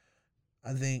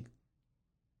I think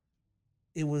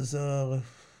it was when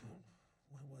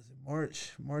was it?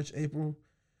 March, April.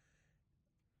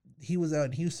 He was out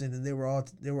in Houston, and they were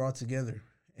all together.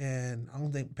 And I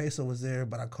don't think Peso was there,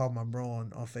 but I called my bro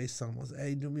on FaceTime. I was like,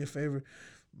 hey, do me a favor.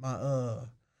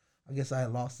 I guess I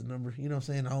had lost the number. You know what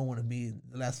I'm saying? I don't want to be,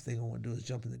 the last thing I want to do is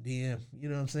jump in the DM. You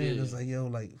know what I'm saying? Yeah. It's like, yo,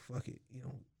 like, fuck it.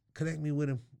 Connect me with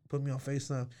him. Put me on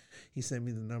FaceTime. He sent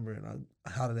me the number, and I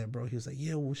hollered at bro. He was like,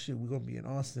 yeah, well, shit, we're going to be in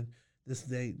Austin this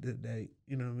date, that date.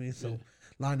 You know what I mean? So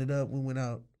lined it up. We went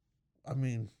out. I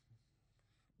mean,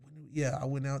 I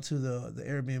went out to the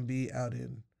Airbnb out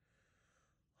in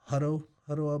Hutto,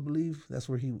 I believe. That's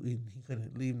where he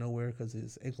couldn't leave nowhere because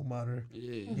his ankle monitor.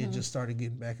 Yeah. He had just started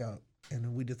getting back out. And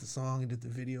then we did the song and did the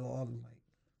video all in like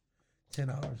 10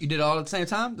 hours. You did it all at the same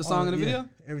time? The song and the video?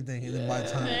 Everything. And then by the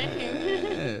time.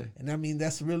 Yeah. And I mean,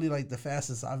 that's really like the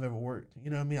fastest I've ever worked.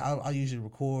 You know what I mean? I usually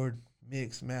record,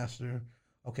 mix, master.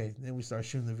 Okay, then we start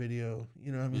shooting the video.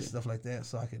 You know what I mean? Stuff like that.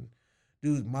 So I can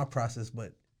do my process.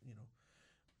 But,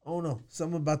 I don't know.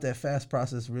 Something about that fast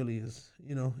process really is,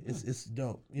 it's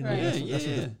dope. You know, Right. that's, Yeah, that's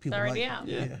yeah. what people already like. out.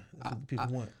 Yeah, Yeah. that's what people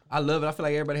want. I love it. I feel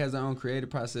like everybody has their own creative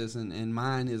process, and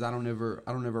mine is I don't ever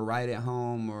write at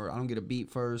home, or I don't get a beat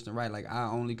first and write. Like I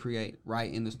only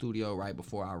write in the studio right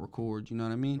before I record. You know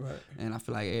what I mean? Right. And I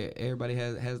feel like everybody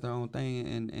has their own thing,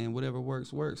 and whatever works.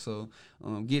 So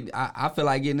I feel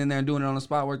like getting in there and doing it on the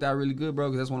spot worked out really good, bro.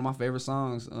 Because that's one of my favorite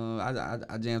songs.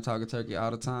 I jam Talking Turkey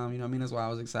all the time. You know what I mean? That's why I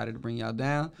was excited to bring y'all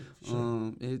down.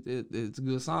 Sure. It's a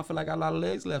good song. I feel like I got a lot of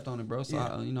legs left on it, bro. So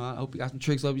I hope you got some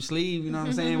tricks up your sleeve. You know what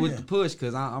I'm saying? With the push,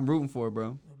 because I'm rooting for it,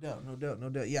 bro. No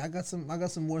doubt. Yeah, I got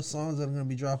some more songs that I'm gonna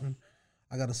be dropping.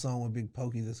 I got a song with Big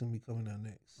Pokey that's gonna be coming out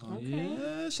next. Oh,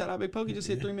 yeah, shout out Big Pokey. Just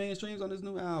hit 3 million streams on this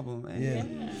new album, man.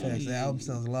 Yeah, facts. The album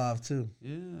sounds live too.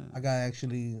 Yeah. I got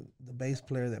actually the bass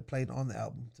player that played on the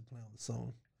album to play on the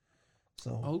song.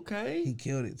 So Okay. he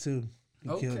killed it too. He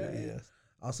killed it. Okay. Yes.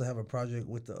 I also have a project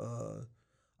with a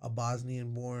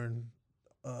Bosnian-born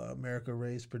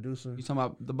America-raised producer. You talking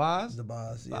about the Boz? The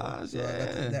Boz, yeah. Boz, So I got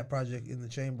yeah. that project in the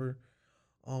chamber.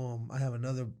 I have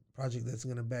another project that's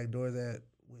gonna backdoor that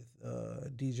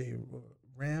with DJ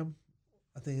Ram.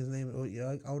 I think his name. Oh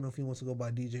yeah, I don't know if he wants to go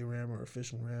by DJ Ram or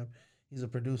Official Ram. He's a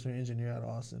producer and engineer out of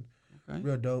Austin. Okay.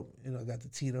 Real dope. And I got the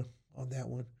Tita on that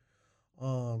one.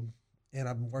 And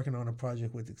I'm working on a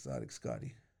project with Exotic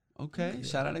Scotty. Okay.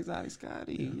 Shout out Exotic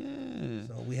Scotty. Yeah.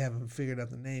 So we haven't figured out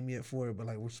the name yet for it, but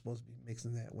like we're supposed to be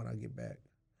mixing that when I get back.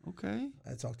 Okay.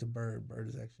 I talked to Bird. Bird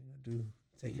is actually gonna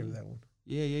take care of that one.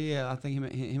 Yeah. I think him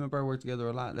and Bird work together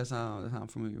a lot. That's how I'm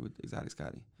familiar with Exotic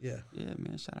Scotty. Yeah. Yeah,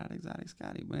 man. Shout out Exotic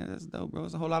Scotty. Man, that's dope, bro.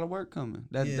 It's a whole lot of work coming.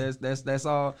 Yeah. That's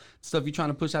all stuff you trying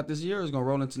to push out this year, or is gonna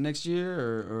roll into next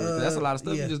year, or 'cause that's a lot of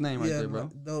stuff you just named right there, bro.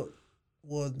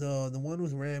 The one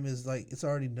with Ram is like it's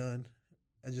already done.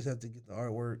 I just have to get the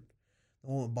artwork. The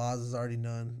one with Boz is already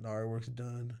done. The artwork's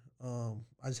done.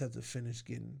 I just have to finish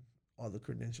getting all the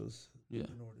credentials in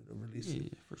order to release it. Yeah,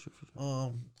 for sure.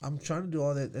 I'm trying to do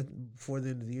all that before the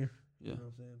end of the year. Yeah. You know what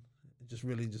I'm saying? Just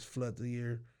really just flood the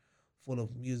year full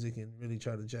of music and really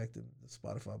try to jack the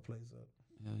Spotify plays up.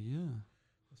 Hell yeah.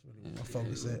 That's really my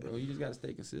focus at. Bro, you just gotta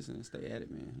stay consistent and stay at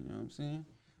it, man. You know what I'm saying?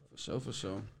 For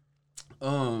sure.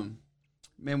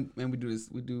 Man, we do this.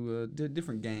 We do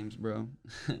different games, bro.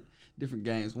 Different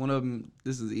games. One of them,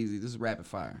 this is easy. This is rapid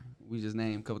fire. We just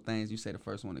name a couple things. You say the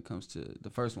first one that comes to the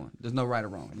first one. There's no right or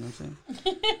wrong. You know what I'm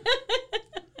saying?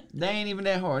 They ain't even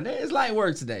that hard. It's light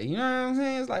work today. You know what I'm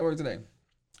saying? It's light work today.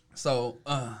 So,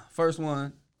 first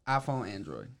one, iPhone,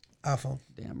 Android. iPhone.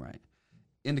 Damn right.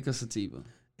 Indica, sativa.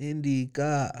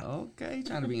 Indica. Okay,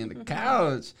 trying to be in the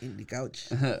couch. In the couch.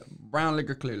 Brown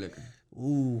liquor, clear liquor.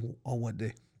 Ooh, on what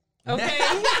day? Okay,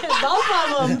 both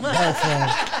of them.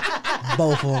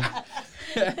 Both of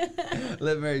them.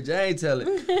 Let Mary Jane tell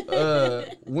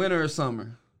it. Winter or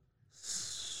summer?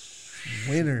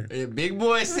 Winter. Yeah, big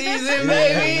boy season,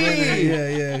 baby.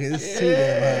 Yeah. It's too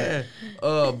damn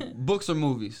hot. Books or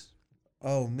movies?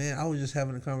 Oh man, I was just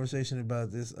having a conversation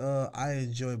about this. I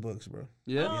enjoy books, bro.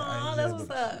 Yeah. Oh, that's what's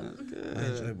up. Good. I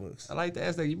enjoy books. I like to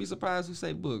ask that. You'd be surprised who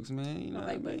say books, man. You know I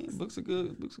like what I mean? books. Books are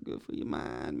good. Books are good for your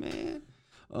mind, man.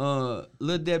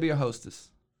 Lil Debbie or Hostess?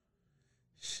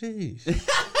 Sheesh.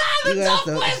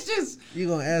 Questions. You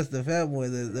gonna ask the fat boy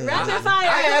the Rapid fire.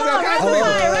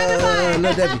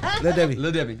 Lil Debbie.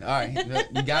 Lil Debbie. All right,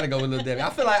 you gotta go with Lil Debbie. I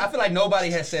feel like nobody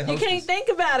has said You Hostess. can't think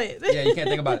about it. Yeah, you can't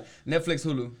think about it. Netflix,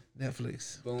 Hulu.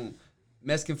 Netflix. Boom.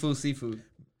 Mexican food, seafood.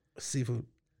 Seafood.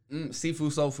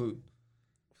 Seafood, soul food.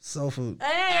 Soul food.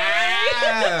 Hey.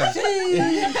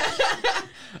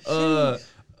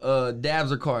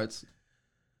 Dabs or cards?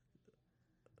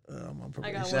 I'm on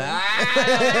I got probation. one.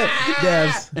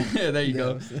 Dabs. There you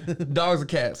go. Dogs or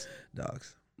cats?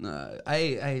 Dogs. Nah,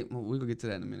 we're gonna get to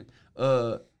that in a minute.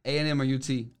 A&M or UT?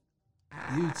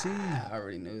 UT. I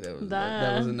already knew that was Duh.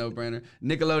 that was a no-brainer.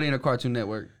 Nickelodeon or Cartoon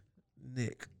Network?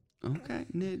 Nick. Okay.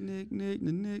 Nick.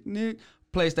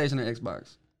 PlayStation or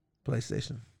Xbox?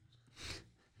 PlayStation.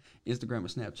 Instagram or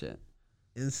Snapchat?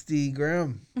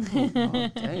 Instagram.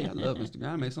 Hey, I love Instagram.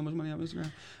 I make so much money off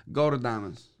Instagram. Gold or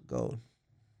diamonds? Gold.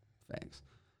 Facts.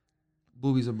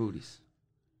 Boobies or booties?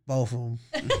 Both of them.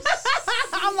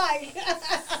 I'm like,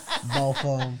 Both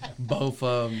of them. Both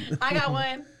of them. I got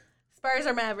one. Spurs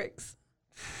or Mavericks?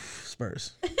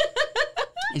 Spurs.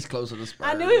 He's closer to Spurs.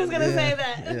 I knew he was gonna say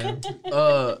that.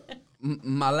 Yeah.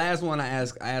 My last one I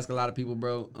ask a lot of people,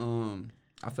 bro.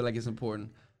 I feel like it's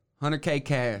important. 100K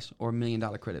cash or $1 million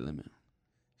credit limit?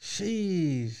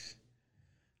 Sheesh.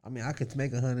 I mean, I could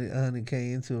make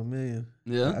 100K into $1 million.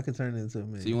 Yeah. I could turn it into $1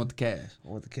 million. So you want the cash? I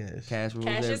want the cash. Cash rules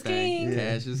Cash is everything. king.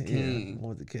 Cash is king. I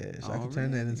want the cash. I can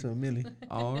turn that into $1 million.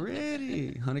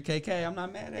 Already. 100K. I'm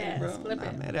not mad at it, bro. I'm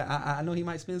not mad at it. I know he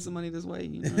might spend some money this way.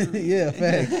 You know? Yeah,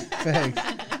 facts.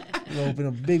 We're gonna open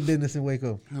a big business in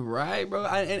Waco. Right, bro.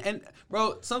 And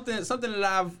bro, something that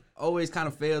I've always kind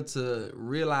of failed to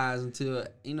realize until,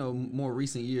 more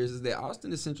recent years is that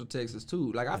Austin is Central Texas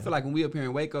too. Like I feel like when we up here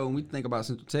in Waco and we think about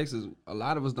Central Texas, a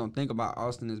lot of us don't think about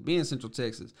Austin as being Central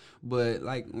Texas. But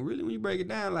like really when you break it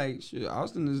down, like shit,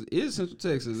 Austin is Central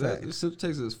Texas. That's Central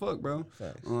Texas as fuck, bro.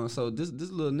 So this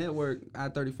little network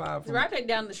I-35 It's right there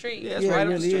down the street. Yeah, it's right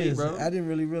up the street, bro. I didn't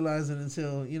really realize it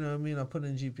until, I put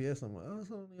in GPS. I'm like, oh, it's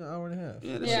only an hour and a half.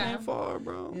 Yeah, that's ain't far,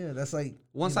 bro. Yeah, that's like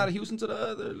one side of Houston to the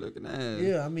other. Looking at.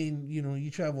 Yeah, I mean,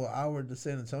 you travel an hour to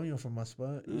San Antonio from my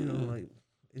spot. Like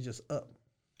it's just up.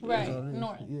 Right,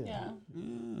 north. Yeah,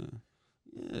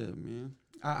 man.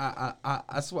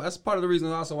 I swear that's part of the reason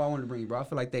also why I wanted to bring you, bro. I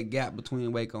feel like that gap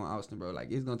between Waco and Austin, bro.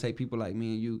 Like it's gonna take people like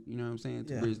me and you know what I'm saying,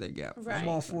 to bridge that gap. Right. I'm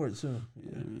all for it too.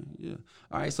 Yeah.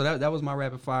 All right, so that was my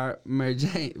rapid fire. Mary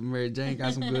Jane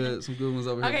got some good ones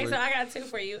over here. Okay, so I got two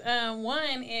for you.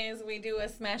 One is we do a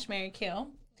smash, marry, kill.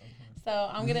 So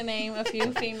I'm gonna name a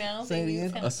few females. Say it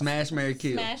again. A smash, marry,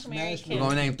 kill. Smash, marry, kill. We're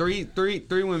gonna name three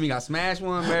women. You got smash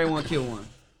one, marry one, kill one.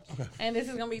 Okay. And this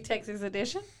is gonna be Texas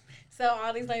edition. So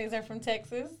all these ladies are from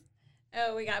Texas.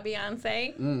 Oh, we got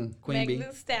Beyonce, Queen Bee,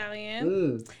 Meg Thee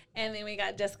Stallion, and then we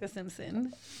got Jessica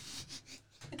Simpson.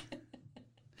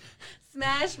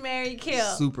 Smash, marry,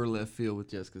 kill. Super left field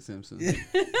with Jessica Simpson.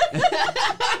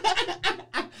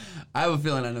 I have a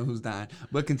feeling I know who's dying,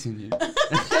 but continue.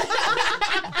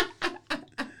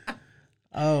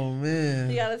 Oh man.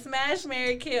 You got a smash,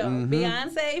 marry, kill.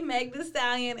 Beyonce, Meg Thee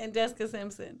Stallion, and Jessica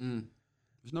Simpson.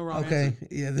 There's no wrong answer.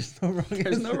 Yeah, there's no wrong answer.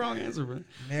 There's no wrong answer, bro.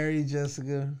 Mary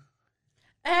Jessica.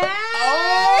 Hey!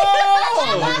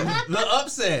 Oh! The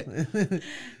upset.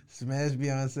 Smash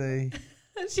Beyonce.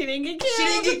 She didn't get killed. She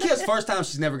didn't get killed. First time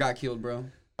she's never got killed, bro.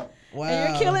 Wow. And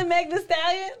you're killing Meg Thee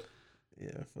Stallion?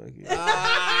 Yeah, fuck it.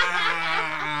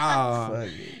 Fuck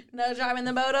it. No driving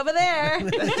the boat over there.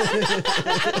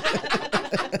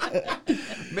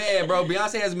 Man, bro,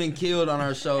 Beyonce has been killed on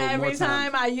our show Every more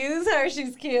time I use her,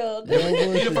 she's killed. No You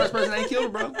bullshit. the first person that ain't killed her,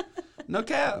 bro. No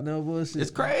cap. No bullshit. It's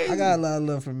crazy. I got a lot of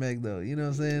love for Meg though. You know what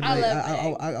I'm saying? I Like,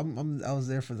 love Meg. I was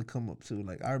there for the come up too.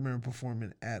 Like I remember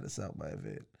performing at a South by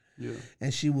event. Yeah.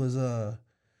 And she was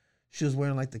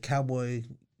wearing like the cowboy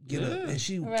get up and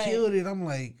she killed it. I'm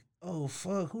like, oh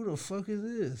fuck, who the fuck is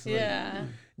this? Like, Yeah. And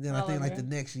then I think like the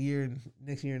next year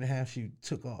and a half she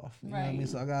took off. You know what I mean?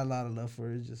 So I got a lot of love for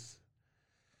her. It's just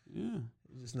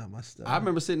it's just not my stuff. I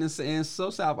remember sitting in So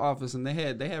South office and they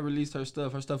had released her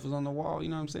stuff. Her stuff was on the wall. You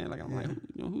know what I'm saying? Like I'm like,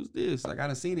 who's this? Like I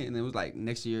done seen it, and it was like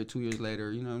next year, 2 years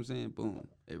later. You know what I'm saying? Boom,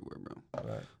 everywhere, bro.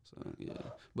 Right. So yeah,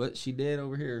 but she dead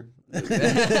over here. She did.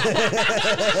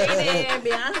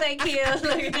 Beyonce killed.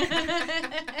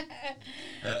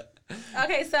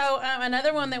 Okay, so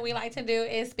another one that we like to do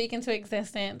is speak into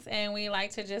existence, and we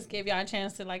like to just give y'all a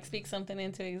chance to like speak something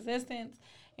into existence.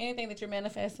 Anything that you're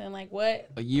manifesting, like what?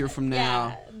 A year from now.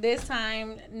 Yeah, this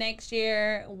time next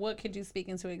year, what could you speak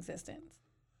into existence?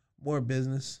 More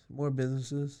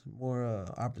businesses, more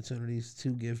opportunities to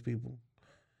give people.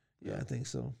 Yeah, I think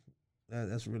so.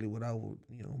 That's really what I would,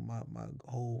 my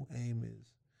whole aim is.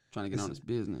 Trying to get on this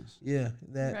business. Yeah,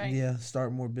 Right.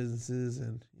 start more businesses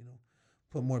and,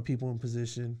 put more people in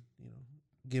position,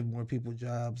 give more people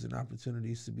jobs and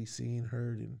opportunities to be seen,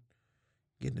 heard, and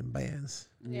getting them bands.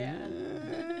 Yeah.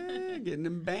 Getting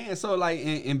them bands. So like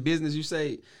in business, you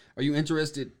say, are you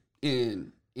interested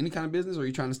in any kind of business, or are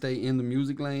you trying to stay in the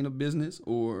music lane of business,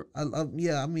 or?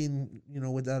 Yeah, I mean,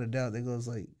 without a doubt, that goes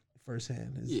like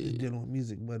firsthand is dealing with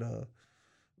music, but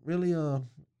really,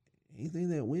 anything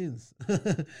that wins,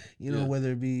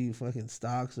 whether it be fucking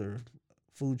stocks or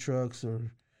food trucks or,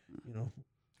 a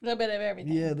little bit of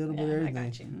everything. Yeah, a little bit of everything. I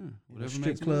got you. Whatever Strip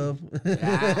makes club.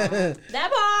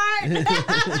 That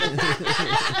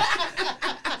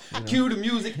part. Cue the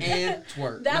music and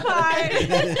twerk. That part.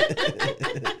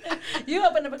 You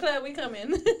open up a club, we come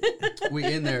in. We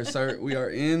in there, sir. We are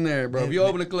in there, bro. If you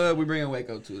open a club, we bring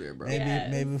Waco to there, bro.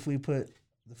 Maybe if we put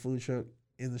the food truck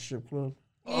in the strip club.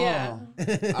 Yeah.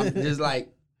 I'm just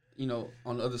like,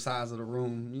 on the other sides of the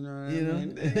room, you know what I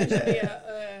mean? There should be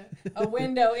a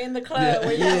window in the club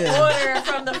where you can order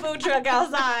from the food truck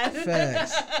outside.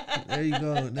 Facts. There you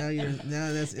go. Now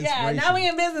that's inspiration. Yeah, now we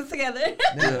in business together.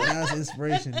 Now it's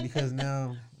inspiration because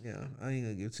now, I ain't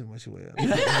gonna give too much away.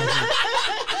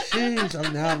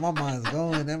 sheesh. Now my mind's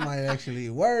going. That might actually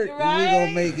work. Right? We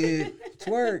gonna make it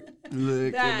twerk.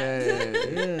 Look at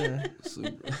that. Yeah.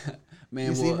 Super.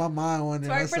 Man, You see my mind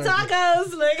wondering. Twerk for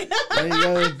tacos. Look. There you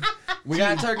go. we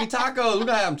got turkey tacos. We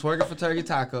gonna have them twerking for turkey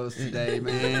tacos today,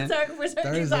 man. Twerk for turkey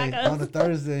Thursday tacos. on a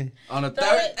Thursday. On a Throw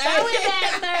it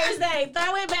back Thursday.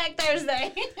 Throw it back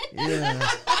Thursday. Yeah.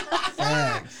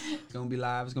 Facts. It's gonna be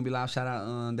live. It's gonna be live. Shout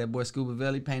out that boy Scuba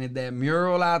Velli painted that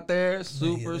mural out there.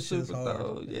 Super, that shit's super hard.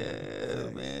 dope. Yeah,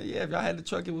 man. Yeah, if y'all had the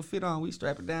truck it would fit on, we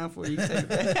strap it down for you. Take it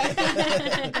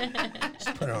back.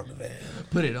 Just put it on the van.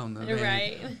 Put it on the van.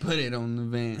 Right. Put it on the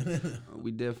van.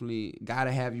 We definitely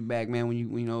gotta have you back, man. When you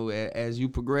know, as you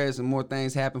progress and more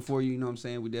things happen for you, you know what I'm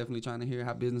saying? We definitely trying to hear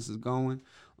how business is going.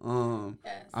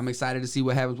 Yes. I'm excited to see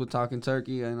what happens with Talking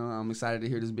Turkey. You know, I'm excited to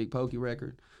hear this Big Pokey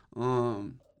record.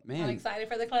 Man, I'm excited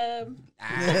for the club.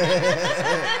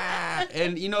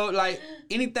 and you know, like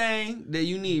anything that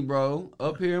you need, bro,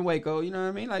 up here in Waco, you know what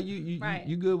I mean? Like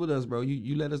you good with us, bro.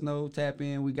 You let us know, tap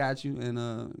in, we got you, and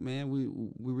man, we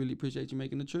really appreciate you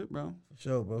making the trip, bro. For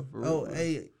sure, bro. real, bro.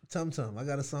 Hey, Tum Tum. I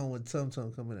got a song with Tum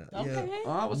Tum coming out. Okay.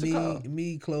 Yeah. What's it called?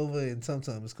 Me, Clover, and Tum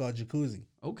Tum. It's called Jacuzzi.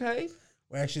 Okay.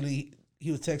 Where actually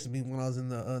he was texting me when I was in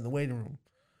the waiting room.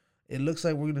 It looks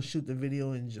like we're gonna shoot the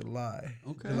video in July.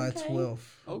 Okay. July Okay. 12th. You know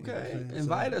what Okay. I'm saying?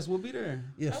 Invite us. We'll be there.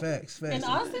 Yeah, facts. In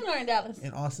Austin or in Dallas?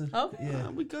 In Austin. Okay. Yeah.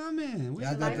 We coming. We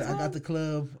Yeah, I coming. got the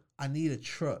club. I need a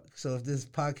truck. So if this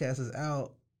podcast is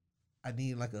out, I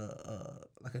need like a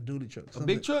duty truck. A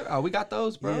big truck? Oh, we got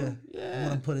those, bro. Yeah. Yeah. I'm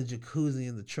gonna put a jacuzzi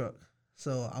in the truck.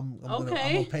 So I'm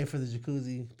gonna pay for the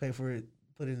jacuzzi, pay for it,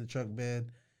 put it in the truck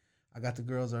bed. I got the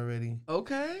girls already.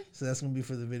 Okay. So that's gonna be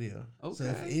for the video. So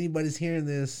if Okay. anybody's hearing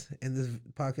this and this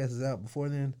podcast is out before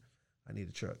then, I need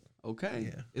a truck. Okay.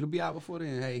 Yeah. It'll be out before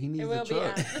then. Hey, he needs It the will be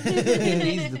truck. out. He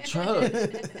needs the truck.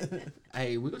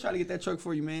 Hey, we're gonna try to get that truck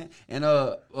for you, man. And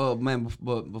man,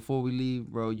 but before we leave,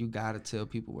 bro, you gotta tell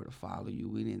people where to follow you.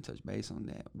 We didn't touch base on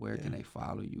that. Where can they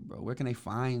follow you, bro? Where can they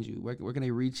find you? Where can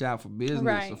they reach out for business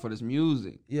Right. or for this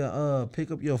music? Yeah,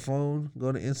 pick up your phone,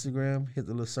 go to Instagram, hit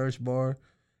the little search bar,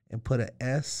 and put a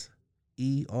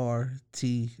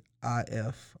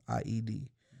SERTIFIED.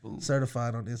 Boom.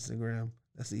 Certified on Instagram.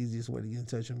 That's the easiest way to get in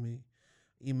touch with me.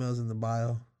 Email's in the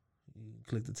bio. You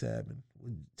click the tab and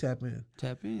tap in.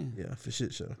 Tap in. Yeah, for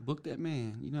shit show. Book that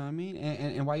man. You know what I mean?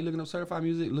 And while you looking up certified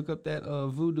music, look up that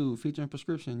Voodoo featuring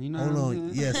Prescription. You know Hold what I'm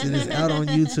on. saying? Yes, it is out on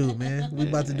YouTube, man. We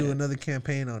about to do another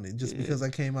campaign on it. Just because I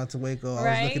came out to Waco,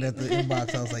 I was looking at the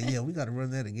inbox. I was like, yeah, we got to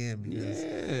run that again because,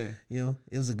 you know,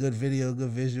 it was a good video, good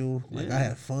visual. Like, I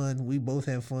had fun. We both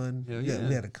had fun. Hell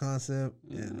We had a concept.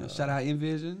 And, Shout out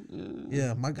Envision.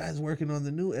 yeah, my guy's working on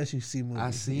the new SUC movie. I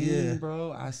seen,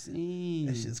 bro. I seen.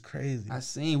 That shit's crazy. I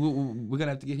seen. We're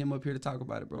gonna have to get him up here to talk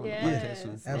about it, bro. Yes,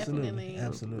 Absolutely.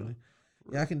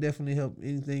 Yeah, I can definitely help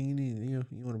anything you need. You know,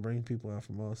 you want to bring people out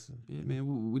from Austin. Yeah,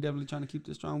 man. We definitely trying to keep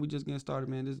this strong. We just getting started,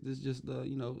 man. This just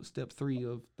step 3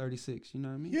 of 36. You know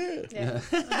what I mean? Yeah.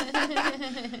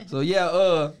 So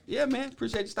yeah, man.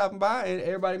 Appreciate you stopping by, and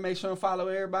everybody make sure and follow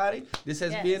everybody. This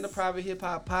has been the Private Hip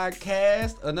Hop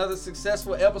Podcast. Another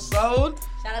successful episode.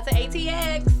 Shout out to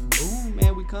ATX. Ooh,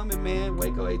 man, we coming, man.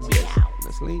 Waco ATX.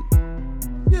 Let's link.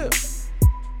 Yeah.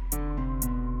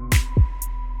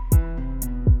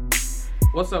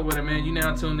 What's up with it, man? You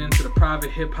now tuned into the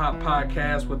Private Hip Hop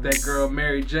Podcast with that girl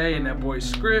Mary J and that boy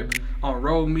Script on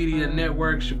Road Media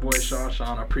Networks. Your boy Sean.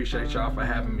 I appreciate y'all for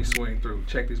having me swing through.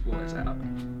 Check these boys out.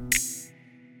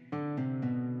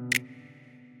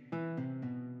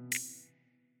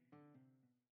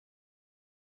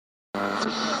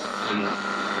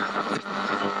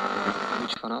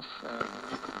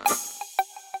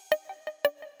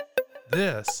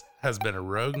 This has been a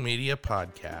Rogue Media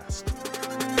Podcast.